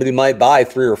might buy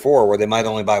 3 or 4 where they might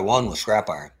only buy 1 with Scrap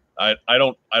Iron. I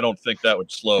don't think that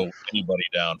would slow anybody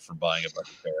down from buying a bunch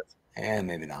of ferrets. And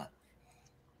maybe not.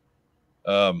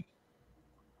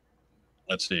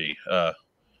 Let's see.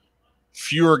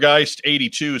 Feuergeist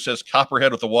 82 says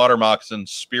Copperhead with the water moccasin,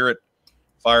 Spirit,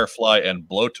 Firefly, and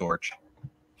Blowtorch,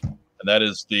 and that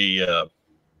is the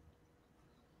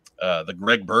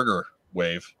Greg Berger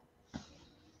wave.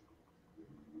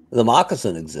 The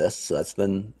moccasin exists. So that's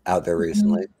been out there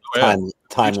recently. Oh, yeah.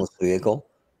 Timeless vehicle.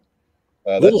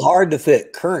 A little hard to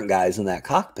fit current guys in that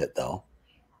cockpit, though.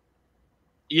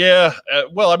 Yeah.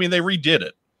 Well, I mean, they redid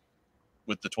it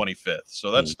with the 25th,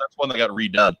 so that's one that got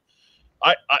redone.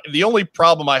 The only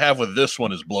problem I have with this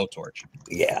one is Blowtorch.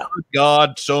 Yeah. Oh,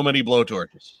 God, so many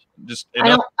Blowtorches. I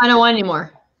don't want any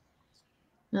more.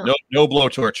 No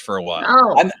Blowtorch for a while.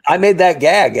 Oh. I made that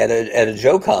gag at a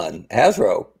JoeCon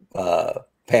Hasbro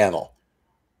panel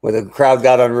where the crowd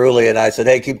got unruly, and I said,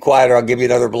 "Hey, keep quiet, or I'll give you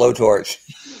another Blowtorch."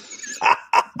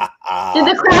 Did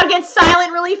the crowd get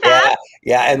silent really fast?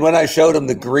 Yeah. And when I showed him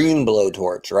the green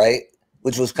Blowtorch, right,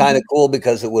 which was kind of cool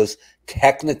because it was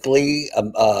technically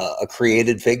a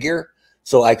created figure,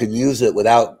 so I could use it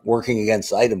without working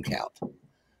against item count.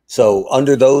 So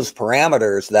under those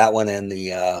parameters, that one and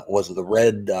the was the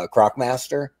red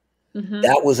Crocmaster,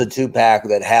 that was a 2-pack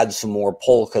that had some more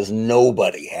pull because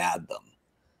nobody had them,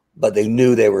 but they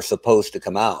knew they were supposed to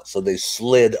come out, so they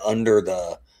slid under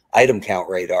the item count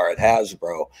radar at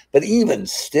Hasbro. But even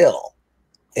still,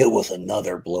 it was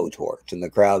another blowtorch. And the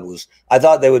crowd was, I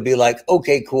thought they would be like,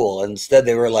 okay, cool. And instead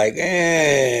they were like,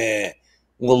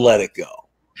 we'll let it go.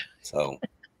 So,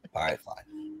 all right, fine.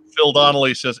 Phil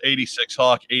Donnelly says 86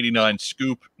 Hawk, 89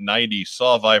 Scoop, 90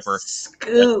 Saw Viper,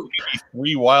 Scoop.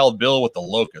 93 Wild Bill with the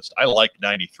Locust. I like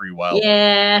 93 Wild.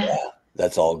 Yeah.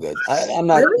 That's all good. I'm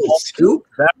not Really? Scoop.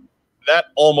 That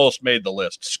almost made the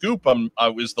list. Scoop,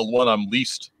 is the one I'm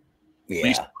least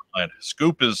behind.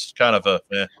 Scoop is kind of a.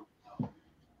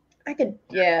 I could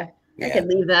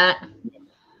leave that.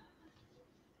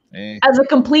 As a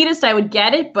completist, I would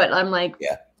get it, but I'm like,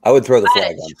 I would throw the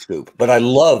flag on Scoop, but I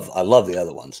love the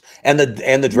other ones, and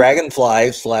the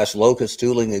Dragonfly / Locust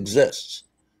tooling exists.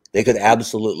 They could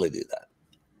absolutely do that.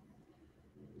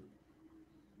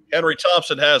 Henry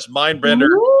Thompson has Mindbender,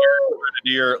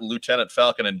 Grenadier, Lieutenant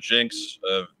Falcon, and Jinx.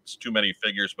 It's too many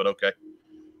figures, but okay.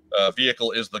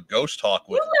 Vehicle is the Ghost Hawk.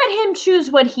 You let him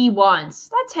choose what he wants.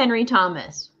 That's Henry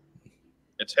Thomas.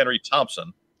 It's Henry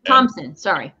Thompson. Thompson,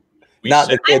 sorry. Not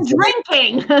the kid. I'm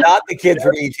drinking. Not the kid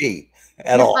from ET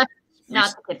at all.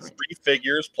 Not the kid. 3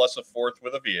 figures plus a 4th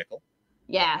with a vehicle.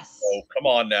 Yes. So come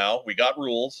on now. We got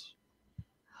rules.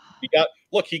 He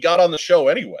got on the show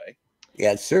anyway.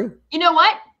 Yeah, it's true. You know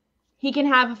what? He can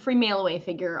have a free mail away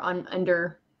figure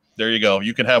under. There you go.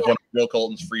 You can have one of Joe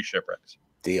Colton's free shipwrecks.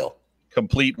 Deal.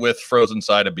 Complete with frozen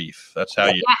side of beef. That's how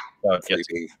you get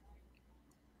beef.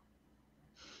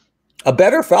 A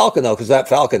better Falcon though, because that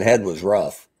Falcon head was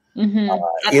rough. Mm-hmm.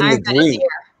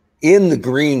 In the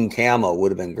green camo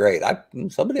would have been great.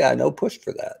 Somebody I know pushed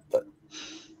for that, but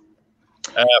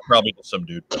probably some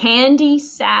dude. Candy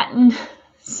satin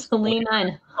Selena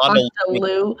and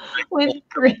Honolulu with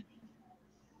green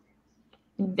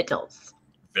Vittles.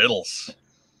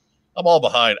 I'm all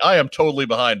behind. I am totally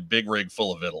behind Big Rig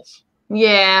full of Vittles.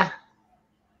 Yeah.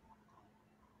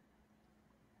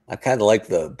 I kind of like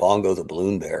the Bongo the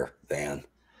Balloon Bear van,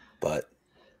 but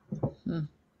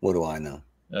what do I know?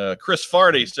 Chris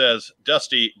Fardy says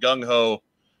Dusty, Gung Ho,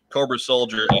 Cobra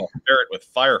Soldier, and Ferret with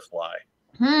Firefly.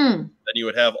 Then you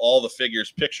would have all the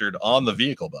figures pictured on the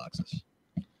vehicle boxes.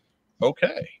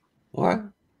 Okay. All right.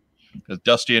 Because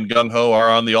Dusty and Gung Ho are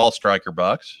on the All Striker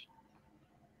box.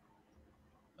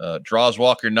 Draws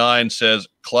Walker 9 says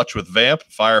Clutch with Vamp,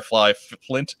 Firefly,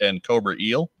 Flint, and Cobra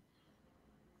Eel.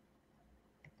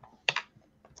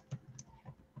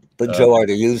 But Joe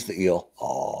already used the eel.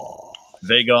 Oh.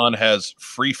 Vagon has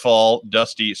Free Fall,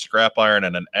 Dusty, Scrap Iron,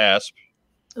 and an Asp.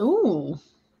 Ooh.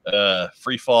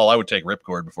 Free Fall, I would take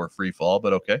Ripcord before Free Fall,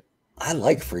 but okay. I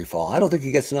like Free Fall. I don't think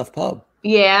he gets enough pub.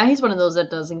 Yeah, he's one of those that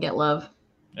doesn't get love.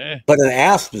 But an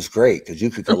Asp is great because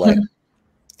you could collect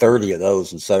 30 of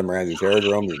those and set them around your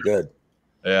aerodrome. You're good.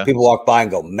 Yeah. People walk by and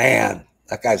go, man,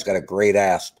 that guy's got a great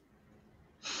Asp.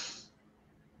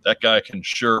 That guy can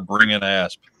sure bring an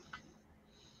Asp.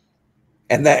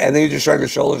 And then you just shrug your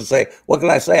shoulders and say, what can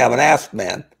I say? I'm an Asp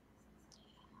man.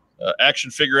 Action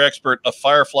Figure Expert, a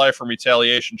Firefly from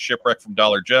Retaliation, Shipwreck from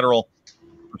Dollar General,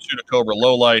 Pursuit of Cobra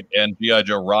Lowlight, and G.I.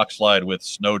 Joe Rock Slide with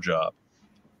Snow Job.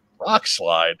 Rock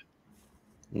Slide?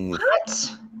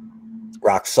 What?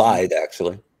 Rock Side,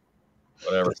 actually.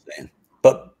 Whatever.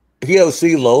 But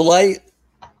POC Lowlight,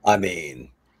 I mean,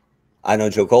 I know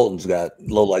Joe Colton's got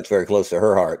Lowlight's very close to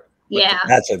her heart. Yeah.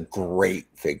 That's a great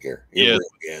figure. It really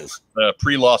is.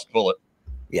 Pre-Lost Bullet.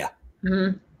 Yeah.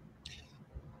 Mm-hmm.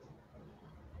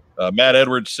 Matt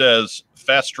Edwards says,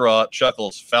 Fast Draw,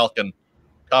 Chuckles, Falcon,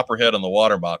 Copperhead, and the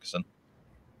Water Moccasin.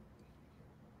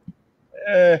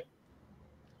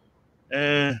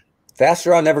 Fast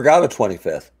Draw never got a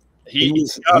 25th. He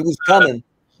was coming.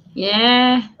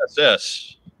 Yeah. That's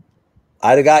this.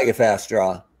 I'd have got you Fast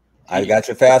Draw. I'd have got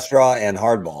you Fast Draw and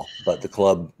Hardball, but the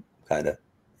club kind of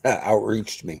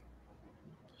outreached me.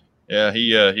 Yeah,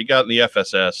 he got in the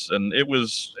FSS, and it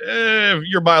was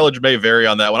your mileage may vary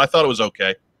on that one. I thought it was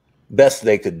okay. Best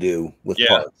they could do with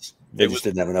parts. They just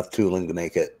didn't have enough tooling to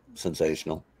make it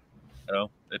sensational. You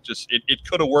know, it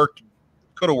could have worked.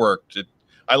 Could have worked.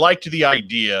 I liked the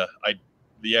idea.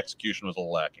 The execution was a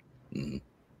little lacking.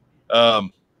 Mm-hmm.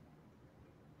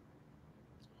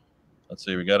 Let's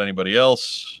see. We got anybody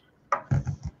else?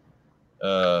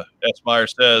 S. Meyer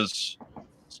says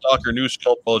Stalker New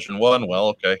Sculpt Version 1. Well,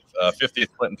 okay. 50th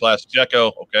Clinton Classic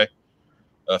Gecko. Okay.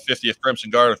 50th Crimson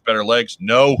Guard with better legs.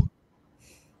 No.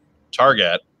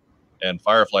 Target and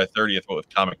Firefly 30th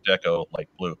with Comic Deco light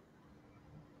blue.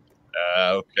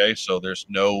 Okay, so there's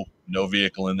no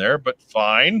vehicle in there, but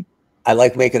fine. I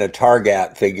like making a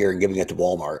Target figure and giving it to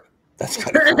Walmart. That's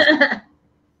kind of cool.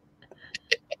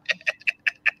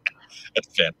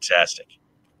 That's fantastic.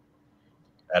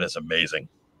 That is amazing.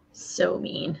 So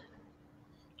mean.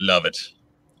 Love it.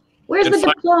 Where's the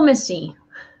diplomacy?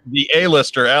 The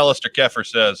A-lister, Alistair Keffer,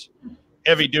 says,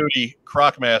 heavy duty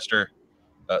Crocmaster,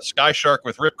 Sky Shark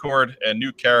with ripcord, and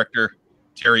new character,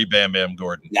 Terry Bam Bam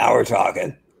Gordon. Now we're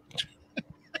talking.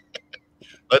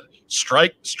 But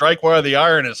strike while the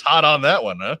iron is hot on that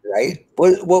one, huh? Right?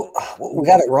 Well, we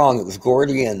got it wrong. It was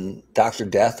Gordy and Dr.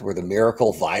 Death were the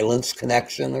Miracle Violence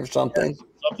Connection or something.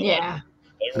 Yeah.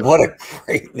 What a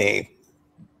great name.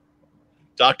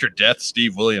 Dr. Death,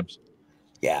 Steve Williams.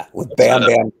 Yeah, with Bam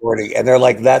Bam Gordy. And they're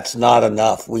like, that's not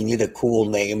enough. We need a cool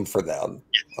name for them.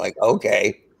 Like,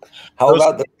 okay. How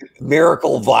about the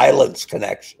Miracle Violence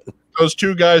Connection? Those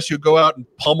two guys who go out and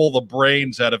pummel the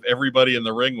brains out of everybody in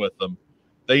the ring with them,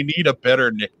 they need a better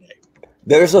nickname.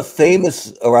 There's a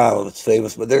famous, around it's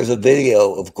famous, but there's a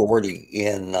video of Gordy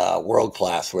in World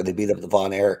Class where they beat up the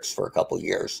Von Erichs for a couple of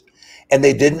years. And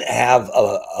they didn't have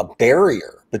a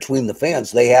barrier between the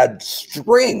fans. They had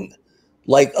string,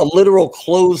 like a literal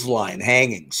clothesline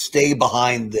hanging, stay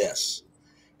behind this.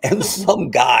 And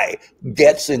some guy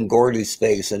gets in Gordy's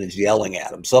face and is yelling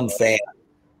at him, some fan.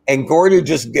 And Gordy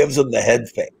just gives him the head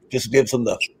fake, just gives him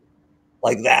the,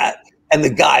 like that. And the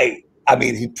guy, I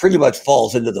mean, he pretty much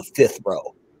falls into the fifth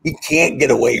row. He can't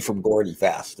get away from Gordy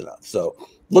fast enough. So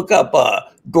look up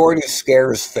Gordy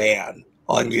Scares Fan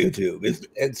on YouTube.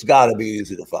 It's got to be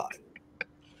easy to find.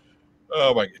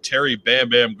 Oh, my God. Terry Bam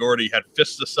Bam Gordy had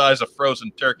fists the size of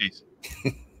frozen turkeys.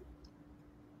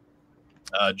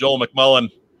 Joel McMullen,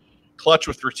 clutch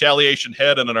with retaliation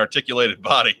head and an articulated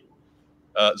body.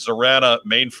 Zorana,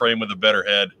 mainframe with a better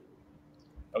head.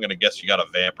 I'm going to guess you got a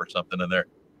vamp or something in there.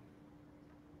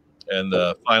 And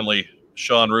finally,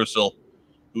 Sean Russell,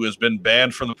 who has been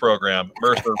banned from the program.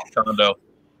 Mercer, Kondo,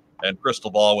 and Crystal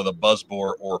Ball with a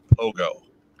buzzbore or pogo.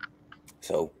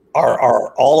 So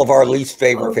are all of our least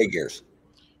favorite figures.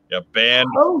 Yeah, banned.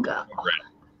 Pogo.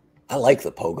 I like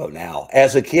the pogo now.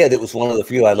 As a kid, it was one of the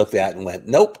few I looked at and went,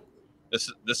 nope.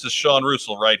 This is Sean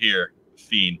Russell right here.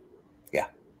 Fiend. Yeah.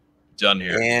 Done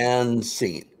here. And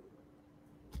scene.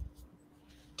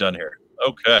 Done here.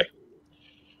 Okay.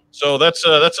 So that's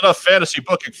enough fantasy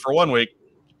booking for 1 week.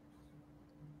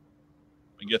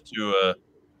 We get to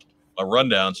a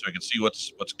rundown so we can see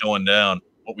what's going down,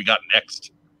 what we got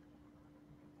next.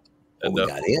 And what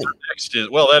we got in. Next is,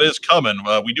 well, that is coming.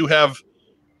 We do have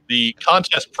the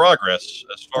contest progress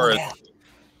as far as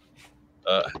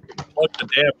Plug the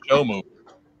Damn Show move.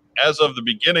 As of the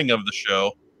beginning of the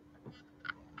show,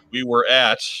 we were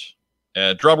at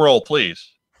drum roll, please.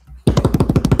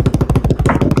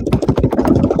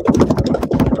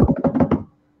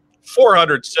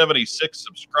 476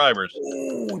 subscribers.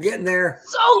 Ooh, getting there.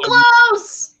 So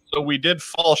close. So we did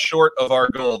fall short of our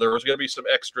goal. There was going to be some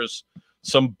extras,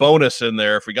 some bonus in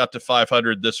there if we got to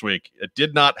 500 this week. It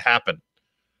did not happen.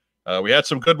 We had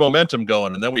some good momentum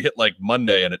going, and then we hit like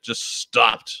Monday, and it just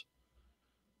stopped.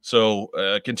 So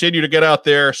continue to get out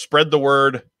there, spread the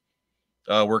word.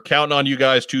 We're counting on you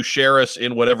guys to share us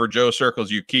in whatever Joe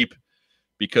circles you keep,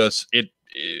 because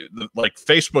like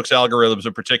Facebook's algorithms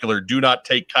in particular do not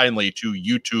take kindly to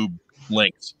YouTube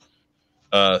links.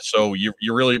 So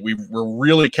we're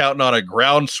really counting on a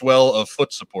groundswell of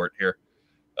foot support here.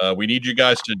 We need you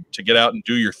guys to get out and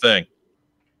do your thing.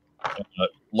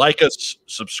 Like us,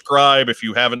 subscribe if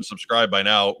you haven't subscribed by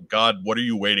now. God, what are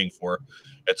you waiting for?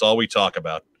 That's all we talk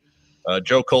about.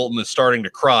 Joe Colton is starting to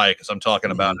cry because I'm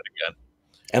talking about it again.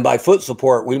 And by foot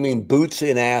support, we mean boots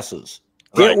in asses.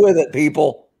 Get with it,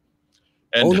 people.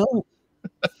 And, oh,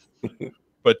 no.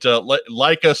 But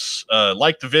like us,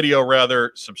 like the video,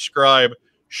 rather, subscribe,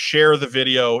 share the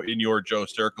video in your Joe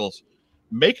circles,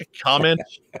 make a comment.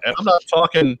 And I'm not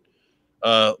talking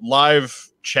live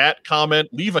chat comment.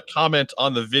 Leave a comment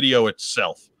on the video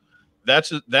itself.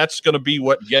 That's going to be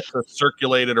what gets us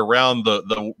circulated around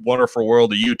the wonderful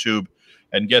world of YouTube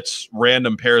and gets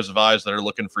random pairs of eyes that are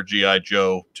looking for G.I.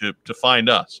 Joe to find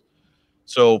us.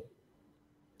 So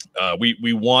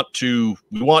we want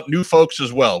new folks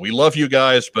as well. We love you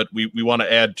guys, but we want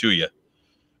to add to you.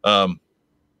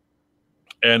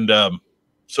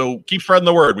 So keep spreading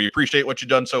the word. We appreciate what you've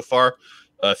done so far.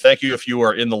 Thank you if you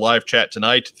are in the live chat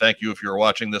tonight. Thank you if you're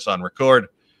watching this on record.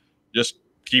 Just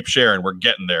keep sharing. We're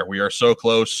getting there. We are so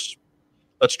close.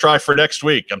 Let's try for next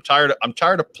week. I'm tired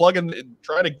of plugging,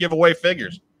 trying to give away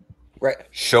figures. Right.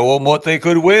 Show them what they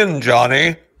could win,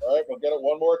 Johnny. All right, we'll get it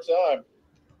one more time.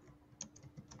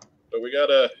 So we got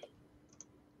a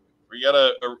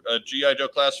G.I. Joe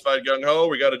Classified Gung Ho.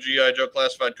 We got a G.I. Joe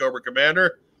Classified Cobra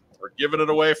Commander. We're giving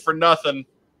it away for nothing.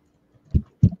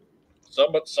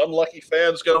 Some lucky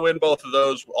fan's going to win both of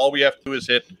those. All we have to do is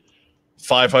hit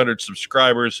 500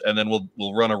 subscribers, and then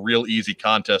we'll run a real easy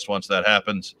contest once that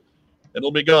happens.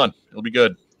 It'll be gone. It'll be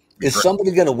good. Is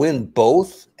somebody going to win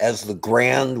both as the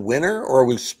grand winner, or are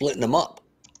we splitting them up?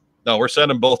 No, we're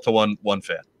sending both to one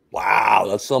fan. Wow,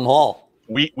 that's some haul.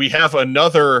 We have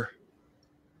another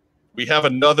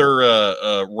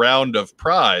round of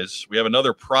prize. We have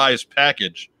another prize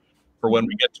package for when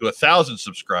we get to 1,000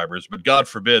 subscribers. But God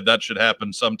forbid that should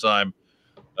happen sometime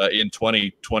in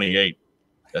 2028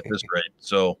 at this rate.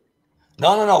 So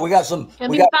no. We got some.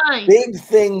 We got big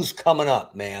things coming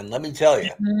up, man. Let me tell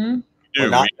you. Mm-hmm.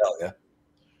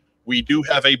 We do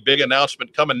have a big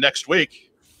announcement coming next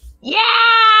week.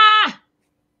 Yeah.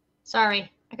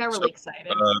 Sorry, I got really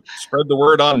excited. Spread the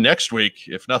word on next week,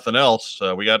 if nothing else.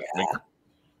 We got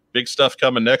big stuff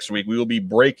coming next week. We will be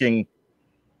breaking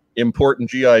important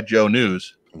G.I. Joe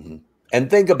news. Mm-hmm. And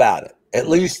think about it. At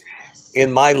least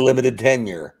in my limited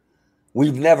tenure,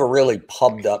 we've never really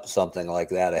pubbed up something like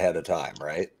that ahead of time,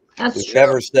 right? We've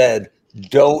never said,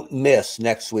 don't miss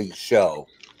next week's show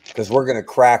because we're going to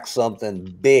crack something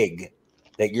big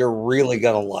that you're really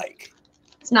going to like.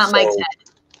 It's not Mike's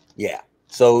head. Yeah.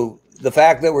 So the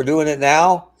fact that we're doing it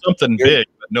now. Something big,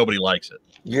 but nobody likes it.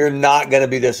 You're not going to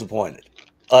be disappointed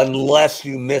unless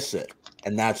you miss it.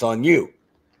 And that's on you.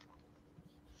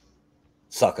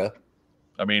 Sucker.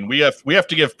 I mean, we have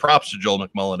to give props to Joel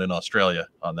McMullen in Australia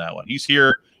on that one. He's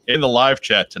here in the live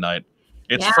chat tonight.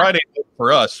 It's Friday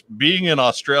for us. Being in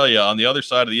Australia on the other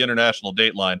side of the international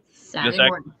date line,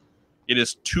 it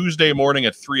is Tuesday morning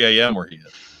at 3 a.m. where he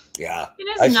is. Yeah.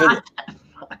 It is not.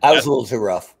 I was a little too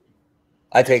rough.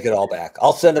 I take it all back.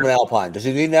 I'll send him an Alpine. Does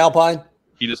he need an Alpine?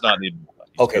 He does not need an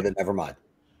Alpine. Okay, then never mind.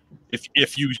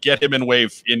 If you get him in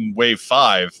wave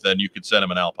 5, then you could send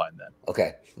him an Alpine then.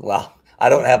 Okay. Well, I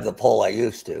don't have the pull I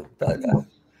used to, but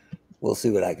we'll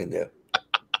see what I can do.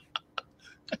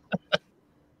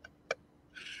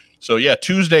 So yeah,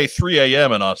 Tuesday 3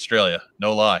 a.m. in Australia.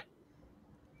 No lie.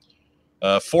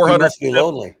 400 must be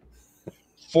lonely.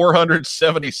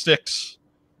 476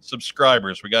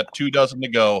 subscribers. We got 2 dozen to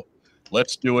go.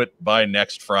 Let's do it by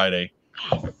next Friday.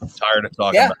 I'm tired of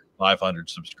talking about 500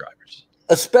 subscribers.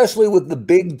 Especially with the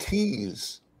big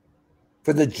tease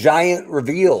for the giant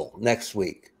reveal next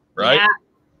week. Right?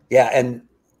 Yeah, and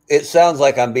it sounds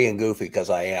like I'm being goofy because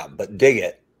I am, but dig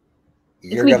it.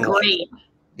 You're going to be great.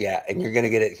 Yeah, and you're going to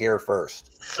get it here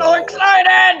first. So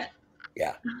excited!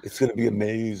 Yeah, it's going to be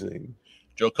amazing.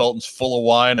 Joe Colton's full of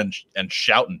wine and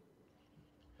shouting.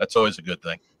 That's always a good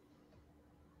thing.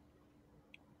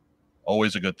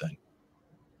 Always a good thing.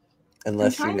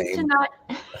 Unless you're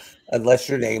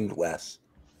named Wes.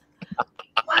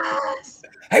 Wes.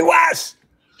 Hey, Wes!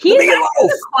 He's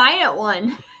the quiet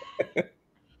one.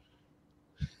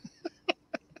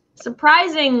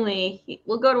 Surprisingly,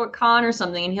 we'll go to a con or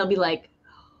something and he'll be like,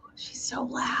 oh, she's so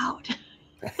loud.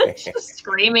 She's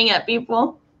screaming at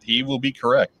people. He will be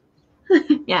correct.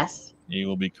 Yes. He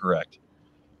will be correct.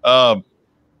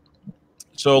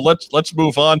 So let's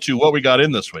move on to what we got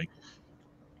in this week.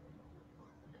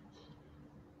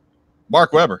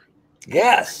 Mark Weber.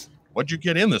 Yes. What'd you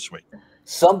get in this week?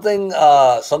 Something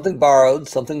borrowed,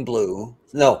 something blue.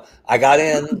 No, I got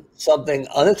in something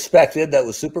unexpected that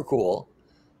was super cool,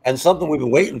 and something we've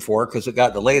been waiting for because it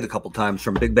got delayed a couple times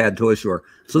from Big Bad Toy Store.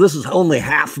 So this is only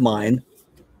half mine.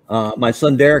 My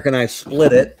son Derek and I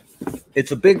split it.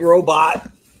 It's a big robot.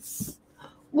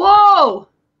 Whoa!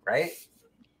 Right?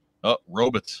 Oh,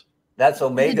 robots. That's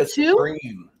Omega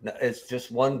Supreme. It's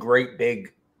just one great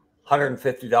big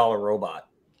 $150 robot.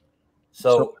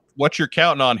 So what you're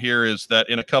counting on here is that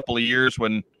in a couple of years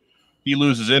when he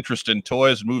loses interest in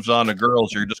toys and moves on to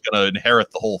girls, you're just going to inherit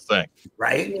the whole thing.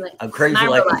 Right? I'm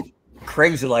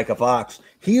crazy like a fox.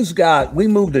 We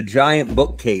moved a giant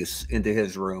bookcase into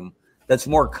his room that's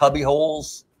more cubby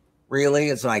holes, really.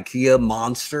 It's an IKEA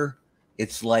monster.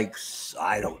 It's like,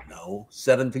 I don't know,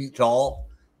 7 feet tall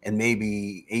and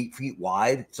maybe 8 feet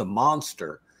wide. It's a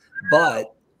monster.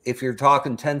 But if you're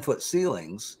talking 10-foot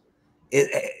ceilings,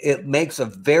 it makes a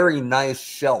very nice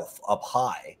shelf up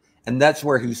high. And that's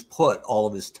where he's put all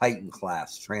of his Titan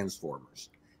class Transformers.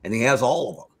 And he has all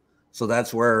of them. So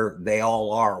that's where they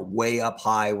all are, way up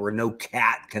high where no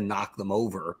cat can knock them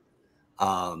over.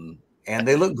 And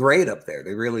they look great up there.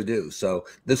 They really do. So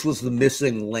this was the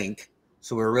missing link.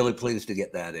 So we're really pleased to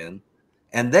get that in.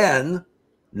 And then,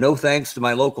 no thanks to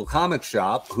my local comic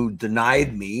shop who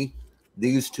denied me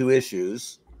these 2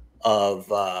 issues of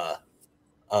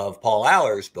Paul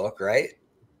Aller's book, right?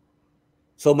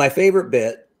 So my favorite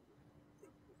bit,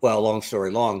 well, long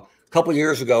story long, a couple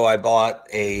years ago, I bought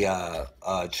a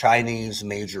Chinese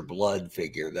Major Blood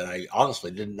figure that I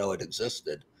honestly didn't know it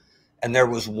existed. And there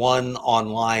was one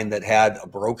online that had a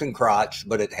broken crotch,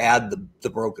 but it had the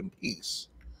broken piece.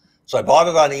 So I bought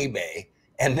it on eBay,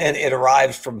 and then it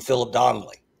arrives from Philip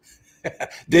Donnelly.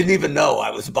 Didn't even know I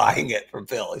was buying it from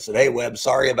Phil. He said, "Hey, Webb,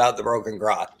 sorry about the broken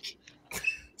garage."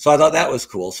 So I thought that was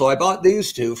cool. So I bought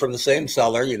these two from the same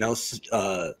seller,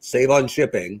 save on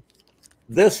shipping.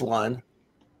 This one,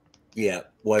 yeah,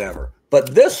 whatever.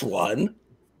 But this one.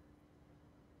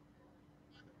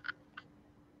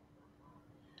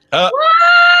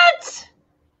 What?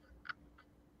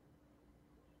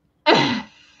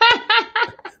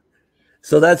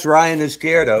 So that's Ryan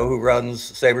Izquierdo, who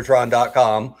runs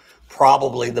Sabertron.com,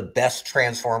 probably the best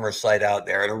Transformers site out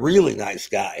there, and a really nice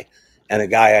guy, and a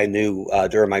guy I knew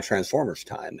during my Transformers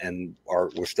time, and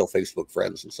we're still Facebook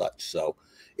friends and such. So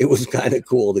it was kind of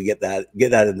cool to get that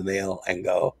in the mail and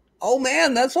go, oh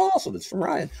man, that's awesome. It's from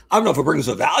Ryan. I don't know if it brings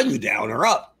the value down or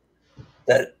up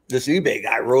that this eBay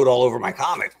guy wrote all over my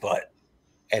comic, but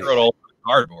anyway. Wrote all over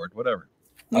cardboard, whatever.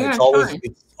 Yeah,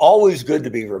 it's always good to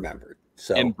be remembered.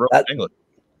 So in broken English.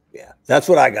 Yeah, that's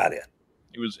what I got in.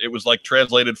 It was like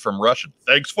translated from Russian.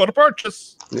 Thanks for the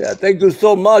purchase. Yeah, thank you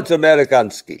so much,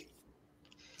 Amerikanski.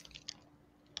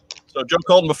 So, Joe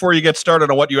Colton, before you get started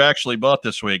on what you actually bought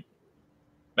this week,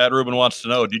 Matt Rubin wants to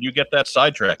know, did you get that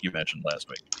sidetrack you mentioned last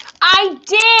week? I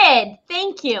did.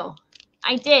 Thank you.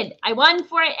 I did. I won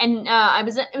for it, and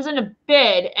it was in a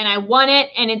bid, and I won it,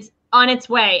 and it's on its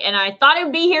way. And I thought it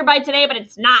would be here by today, but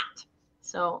it's not.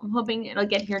 So I'm hoping it'll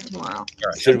get here tomorrow.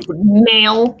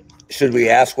 Mail. Should we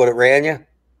ask what it ran you?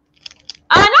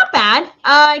 Not bad.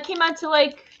 It came out to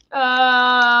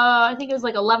I think it was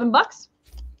like $11.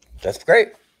 That's great.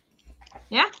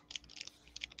 Yeah.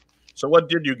 So what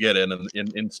did you get in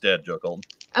instead, Joe Colton?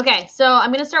 Okay, so I'm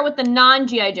going to start with the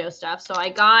non-G.I. Joe stuff. So I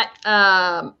got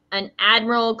an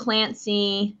Admiral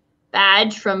Clancy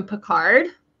badge from Picard.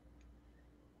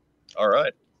 All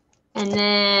right. And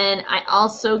then I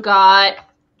also got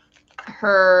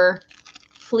her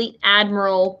Fleet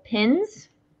Admiral pins.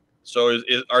 So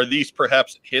are these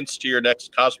perhaps hints to your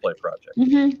next cosplay project?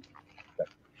 Mm-hmm.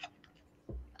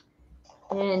 Okay.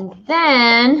 And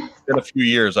then... In a few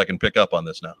years, I can pick up on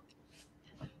this now.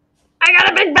 I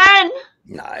got a Big Ben!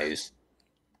 Nice.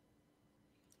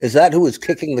 Is that who was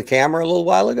kicking the camera a little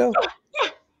while ago? Yeah.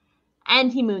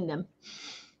 And he mooned them.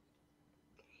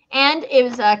 And it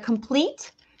was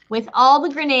complete with all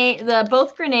the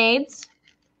both grenades.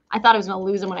 I thought I was going to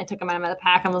lose them when I took them out of the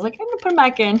pack. I was like, I'm going to put them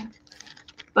back in.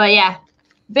 But yeah,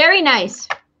 very nice.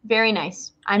 Very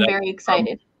nice. I'm very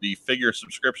excited. The figure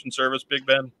subscription service, Big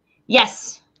Ben?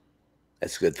 Yes.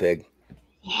 That's a good thing.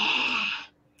 Yeah.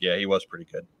 Yeah, he was pretty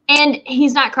good. And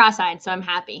he's not cross-eyed, so I'm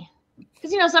happy.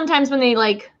 Because, sometimes when they,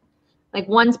 like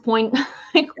one's point,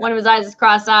 one of his eyes is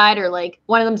cross-eyed or,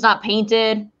 one of them's not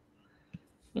painted.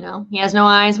 He has no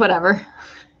eyes, whatever.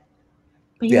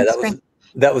 But yeah,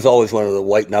 that was always one of the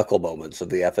white knuckle moments of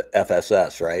the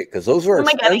FSS, right? Because those were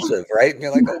expensive, right? And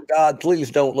you're like, oh God,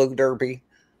 please don't look derpy.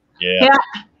 Yeah.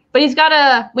 But he's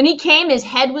got when he came, his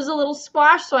head was a little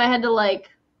squashed, so I had to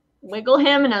wiggle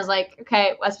him, and I was like,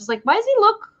 okay. I was like, why does he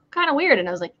look kind of weird? And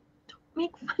I was like, don't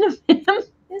make fun of him.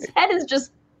 His head is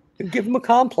just. Give him a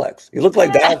complex. You look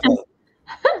like Dalton.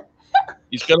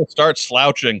 He's gonna start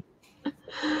slouching.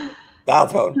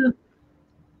 Dalton.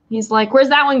 He's like, where's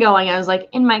that one going? I was like,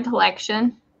 in my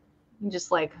collection. I'm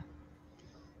just like,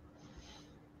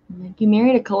 you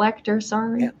married a collector,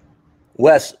 sorry. Yeah.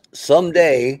 Wes,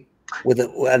 someday with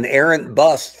an errant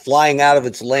bus flying out of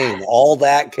its lane, all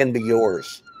that can be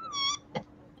yours.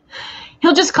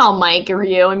 He'll just call Mike or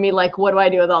you and be like, what do I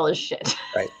do with all this shit?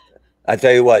 Right. I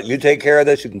tell you what, you take care of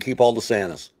this, you can keep all the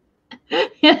Santas.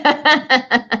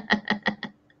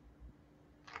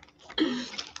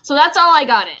 So that's all I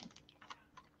got in.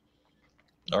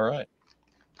 All right.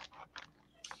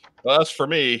 Well, as for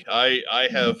me, I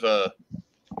have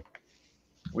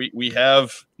we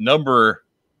have number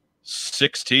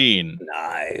 16.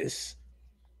 Nice.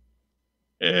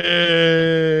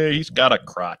 He's got a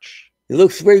crotch. He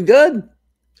looks pretty good.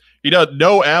 He does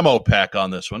no ammo pack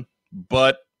on this one,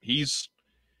 but he's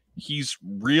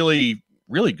really,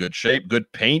 really good shape,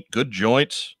 good paint, good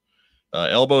joints.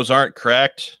 Elbows aren't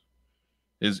cracked.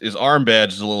 His arm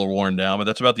badge is a little worn down, but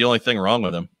that's about the only thing wrong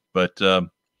with him. But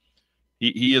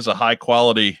he is a high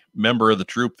quality member of the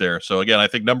troop there. So again, I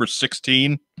think number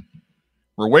 16.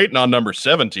 We're waiting on number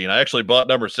 17. I actually bought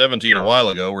number 17 a while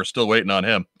ago. We're still waiting on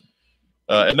him.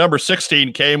 And number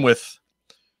 16 came with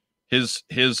his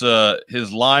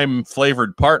lime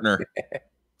flavored partner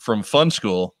from Fun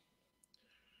School.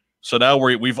 So now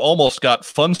we've almost got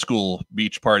Fun School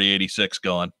Beach Party 86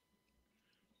 going.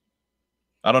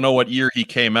 I don't know what year he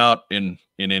came out in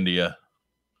India.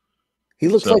 He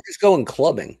looks like he's going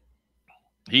clubbing.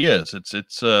 He is. It's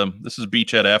this is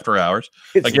Beachhead After Hours.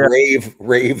 It's Again,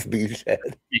 rave Beachhead.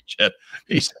 Beachhead.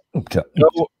 He's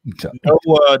no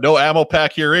ammo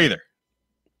pack here either.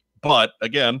 But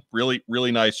again, really,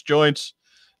 really nice joints.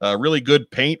 Really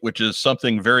good paint, which is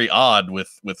something very odd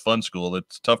with Fun School.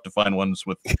 It's tough to find ones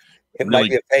with. It might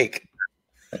be a fake.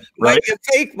 Right? Might be a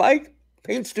fake, Mike.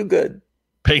 Paint's too good.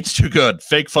 Paint's too good.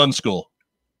 Fake Fun School.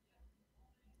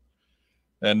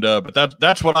 And but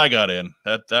that's what I got in.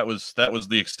 That was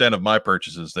the extent of my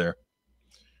purchases there.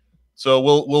 So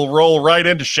we'll roll right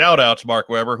into shout outs, Mark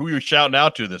Weber. Who are you shouting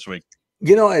out to this week?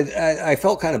 You know, I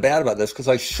felt kind of bad about this because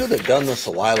I should have done this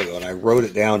a while ago, and I wrote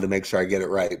it down to make sure I get it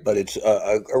right. But it's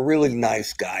a really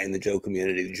nice guy in the Joe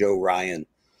community, Joe Ryan,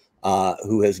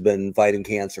 who has been fighting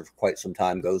cancer for quite some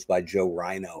time, goes by Joe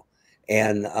Rhino,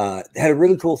 and had a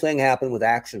really cool thing happen with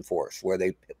Action Force where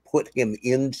they put him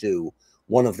into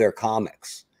one of their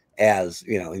comics. As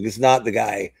you know, he was not the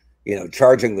guy, you know,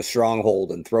 charging the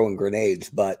stronghold and throwing grenades,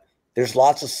 but there's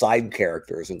lots of side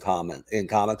characters in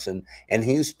comics, and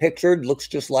he's pictured, looks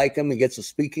just like him. He gets a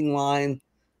speaking line,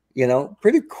 you know,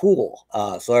 pretty cool.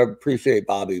 So I appreciate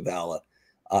Bobby Bala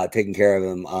taking care of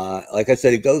him. Like I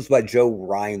said, he goes by Joe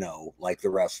Rhino, like the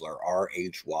wrestler,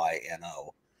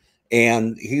 Rhyno,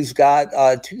 and he's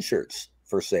got t-shirts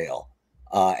for sale.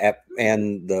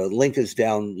 And the link is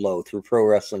down low through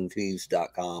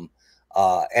prowrestlingtees.com.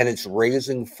 And it's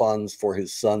raising funds for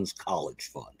his son's college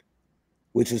fund,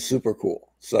 which is super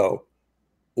cool. So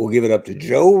we'll give it up to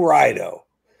Joe Rhino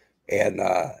and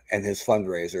his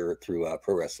fundraiser through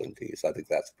Pro Wrestling Tees. I think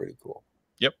that's pretty cool.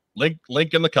 Yep.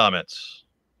 Link in the comments.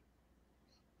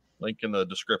 Link in the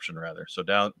description, rather. So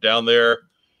down there,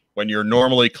 when you're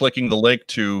normally clicking the link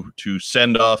to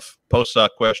send off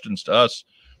post-doc questions to us,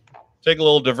 take a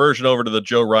little diversion over to the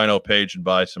Joe Rhino page and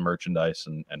buy some merchandise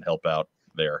and help out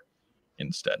there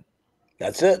instead.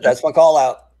 That's it. That's my call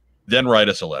out. Then write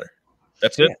us a letter.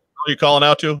 That's it. Yeah. Who are you calling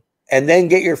out to? And then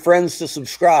get your friends to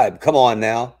subscribe. Come on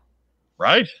now.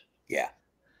 Right? Yeah.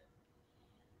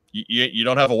 You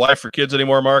don't have a wife or kids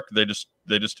anymore, Mark? They just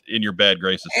in your bad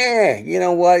graces. You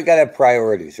know what? You got to have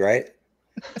priorities, right?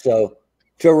 So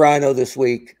Joe Rhino this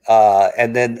week,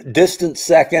 and then distant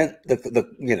second. The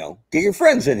get your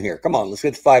friends in here. Come on, let's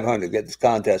get to 500. Get this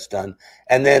contest done,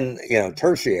 and then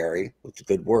tertiary, which is a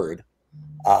good word.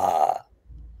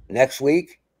 Next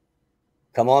week,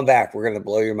 come on back. We're gonna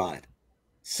blow your mind.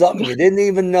 Something you didn't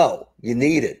even know you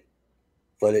needed,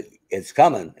 but it's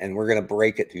coming, and we're gonna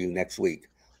break it to you next week,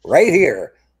 right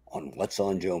here on What's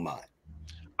on Joe Mind.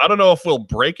 I don't know if we'll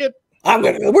break it.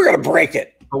 We're gonna break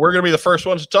it. But we're going to be the first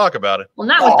ones to talk about it. Well,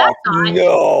 not with that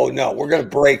thought. No, we're going to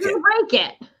break it. Break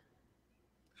it.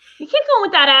 You keep going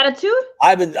with that attitude.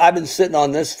 I've been sitting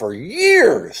on this for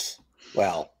years.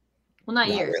 Well, not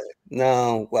years. Really.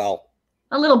 No, well,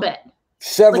 a little bit.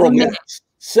 Several minutes.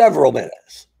 Several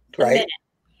minutes. Right?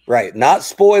 Right. Not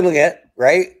spoiling it,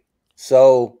 right?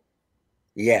 So,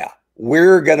 yeah,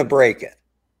 we're going to break it.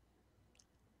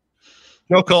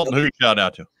 No, Colton, who you shout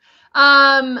out to?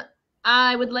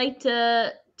 I would like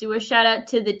to do a shout out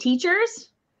to the teachers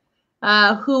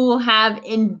who have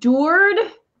endured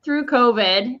through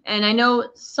COVID. And I know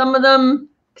some of them,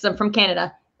 because I'm from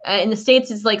Canada, in the States,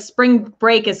 it's like spring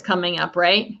break is coming up,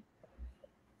 right?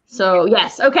 So,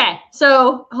 yes. Okay.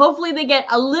 So hopefully they get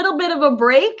a little bit of a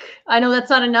break. I know that's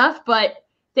not enough, but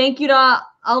thank you to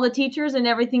all the teachers and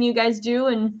everything you guys do.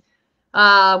 And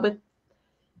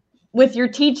with your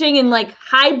teaching in like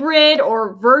hybrid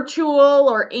or virtual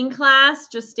or in class,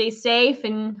 just stay safe.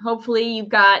 And hopefully you've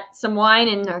got some wine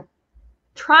and are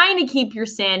trying to keep your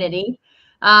sanity.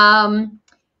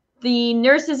 The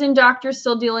nurses and doctors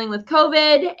still dealing with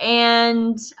COVID.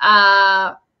 And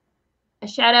a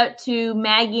shout out to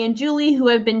Maggie and Julie, who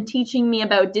have been teaching me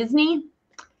about Disney.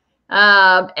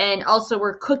 And also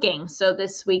we're cooking. So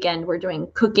this weekend we're doing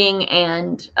cooking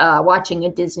and watching a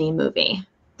Disney movie.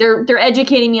 They're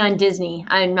educating me on Disney.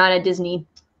 I'm not a Disney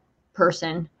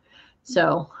person.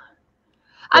 So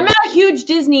I'm not a huge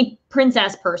Disney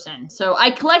princess person. So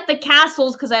I collect the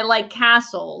castles because I like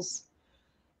castles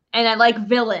and I like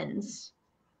villains.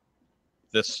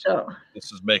 This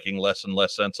is making less and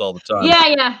less sense all the time.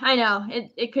 Yeah, I know.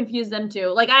 It confused them too.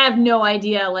 Like I have no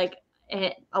idea like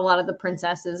a lot of the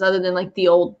princesses other than like the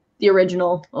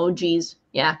original OGs.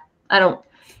 Yeah, I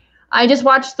just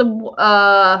watched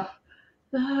the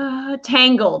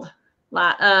Tangled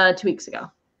 2 weeks ago.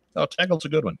 Oh, Tangled's a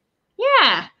good one.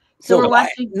 Yeah. So we're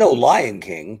watching. No Lion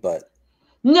King, but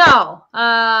no.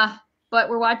 But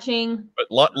we're watching.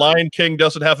 But Lion King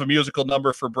doesn't have a musical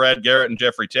number for Brad Garrett and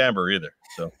Jeffrey Tambor either.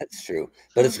 So that's true.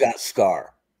 But it's got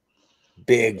Scar.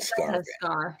 Big Scar.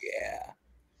 Scar.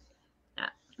 Yeah.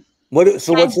 What's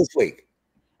this week?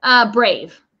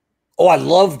 Brave. Oh, I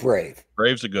love Brave.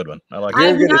 Brave's a good one. I like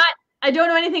it. I don't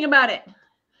know anything about it.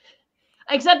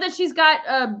 Except that she's got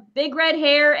big red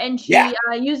hair and she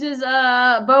uses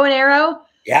a bow and arrow.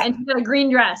 Yeah. And she's got a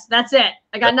green dress. That's it.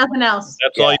 I got nothing else.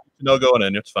 That's all you need to know going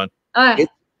in. It's fun.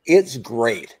 It's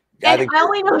great. And I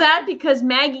only know that because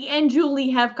Maggie and Julie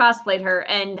have cosplayed her,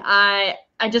 and I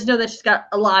just know that she's got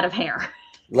a lot of hair.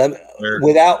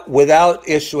 Without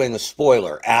issuing a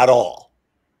spoiler at all,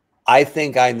 I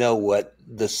think I know what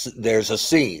there's a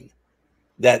scene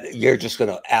that you're just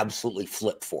going to absolutely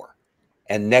flip for.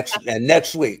 And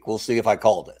next week we'll see if I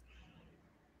called it.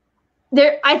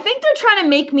 I think they're trying to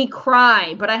make me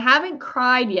cry, but I haven't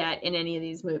cried yet in any of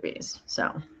these movies.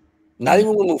 So not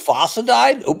even when Mufasa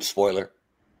died. Oops, spoiler.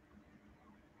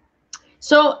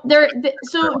 So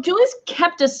Julie's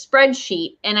kept a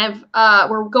spreadsheet, and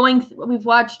we've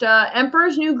watched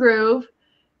Emperor's New Groove,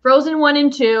 Frozen 1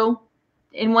 and 2,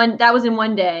 that was in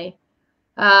one day.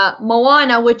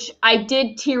 Moana, which I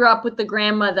did tear up with the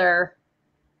grandmother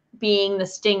being the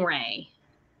stingray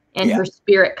and her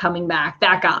spirit coming back.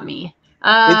 That got me.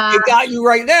 It got you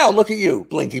right now. Look at you,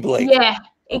 Blinky Blink. Yeah,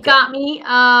 it got me.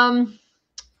 And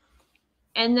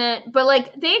then, but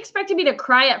like they expected me to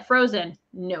cry at Frozen.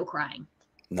 No crying.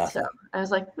 Nothing. So I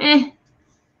was like,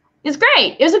 it's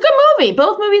great. It was a good movie.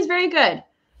 Both movies very good.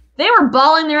 They were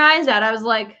bawling their eyes out. I was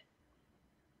like,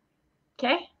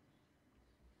 okay.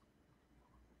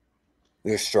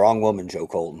 You're a strong woman, Joe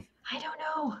Colton. I don't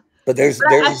know. But I feel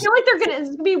like it's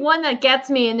gonna be one that gets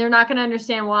me, and they're not gonna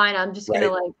understand why, and I'm just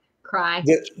gonna like cry.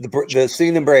 The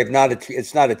scene in Brave,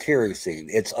 it's not a teary scene.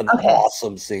 It's an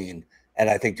awesome scene, and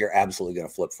I think you're absolutely gonna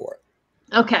flip for it.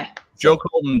 Okay. Joe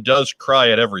Colton does cry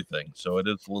at everything, so it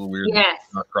is a little weird. Yes.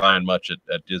 Not crying much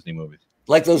at Disney movies.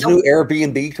 Like those new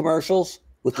Airbnb commercials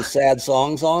with the sad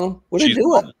songs on them. What are you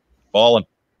doing? Balling.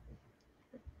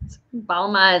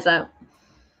 Bawling my eyes out.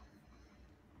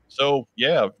 So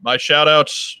yeah, my shout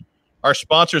outs are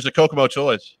sponsors at Kokomo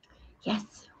Toys.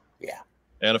 Yes. Yeah.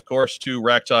 And of course to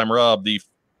Racktime Rob, the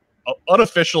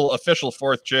unofficial official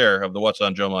fourth chair of the What's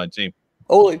on Joe Mind team.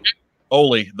 Ole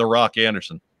the Rock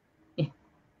Anderson.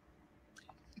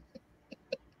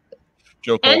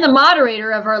 Joe Cole. And the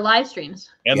moderator of our live streams.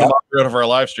 And the moderator of our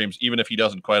live streams, even if he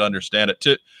doesn't quite understand it.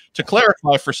 To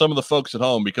clarify for some of the folks at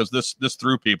home, because this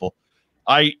threw people,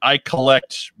 I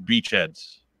collect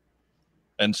beachheads.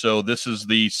 And so this is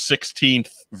the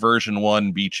 16th version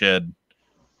 1 beachhead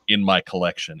in my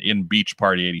collection, in Beach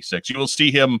Party 86. You will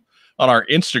see him on our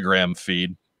Instagram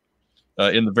feed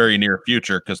in the very near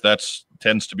future, because that's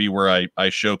tends to be where I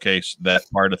showcase that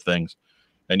part of things.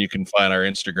 And you can find our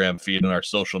Instagram feed and our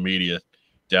social media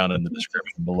down in the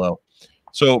description below.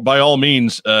 So by all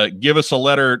means, give us a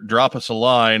letter, drop us a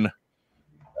line.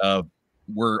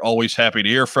 We're always happy to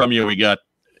hear from you. We got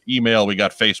email, we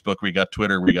got Facebook, we got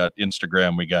Twitter, we got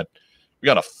Instagram, we got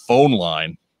a phone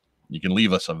line. You can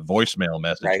leave us a voicemail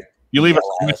message. Right. You leave us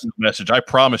a voicemail message, I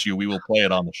promise you we will play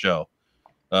it on the show,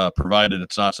 provided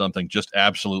it's not something just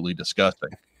absolutely disgusting.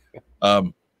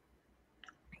 And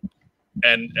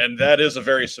that is a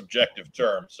very subjective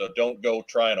term, so don't go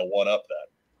trying to one-up that.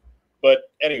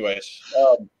 But anyways,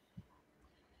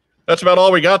 that's about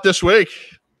all we got this week.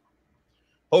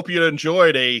 Hope you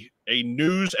enjoyed a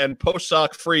news and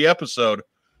post-sock free episode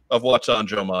of What's on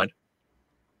Joe Mind.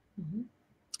 Mm-hmm.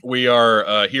 We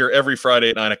are here every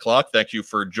Friday at 9 o'clock. Thank you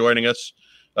for joining us.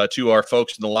 To our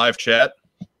folks in the live chat.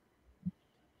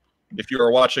 If you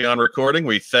are watching on recording,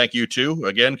 we thank you too.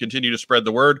 Again, continue to spread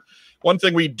the word. One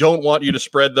thing we don't want you to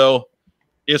spread, though,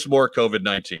 is more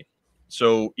COVID-19.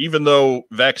 So even though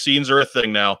vaccines are a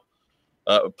thing now,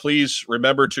 please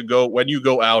remember to go, when you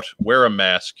go out, wear a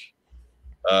mask,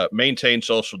 maintain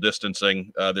social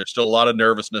distancing. There's still a lot of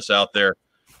nervousness out there.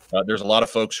 There's a lot of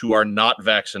folks who are not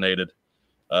vaccinated.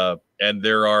 And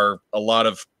there are a lot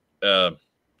of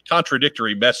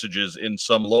contradictory messages in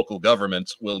some local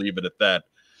governments, we'll leave it at that,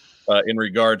 in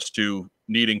regards to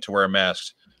needing to wear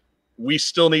masks. We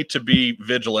still need to be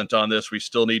vigilant on this. We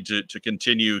still need to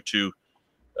continue to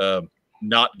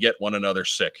not get one another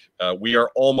sick. We are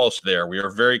almost there. We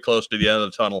are very close to the end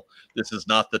of the tunnel. This is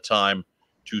not the time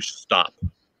to stop.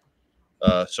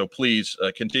 So please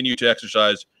continue to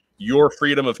exercise your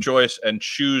freedom of choice and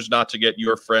choose not to get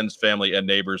your friends, family, and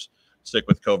neighbors sick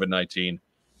with COVID-19.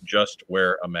 Just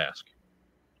wear a mask.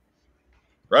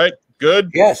 Right? Good?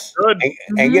 Yes. Good.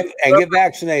 And get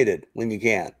vaccinated when you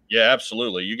can. Yeah,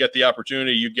 absolutely. You get the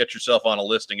opportunity, you get yourself on a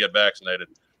list and get vaccinated.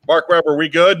 Mark Weber, we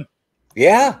good?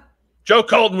 Yeah. Joe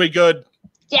Colton, we good?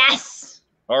 Yes.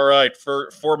 All right.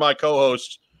 For my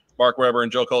co-hosts, Mark Weber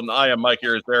and Joe Colton, I am Mike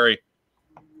Irizarry.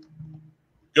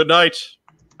 Good night.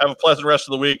 Have a pleasant rest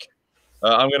of the week.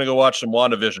 I'm going to go watch some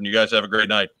WandaVision. You guys have a great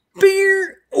night.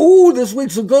 Beer. Oh, this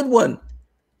week's a good one.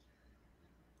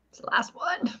 It's the last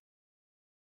one.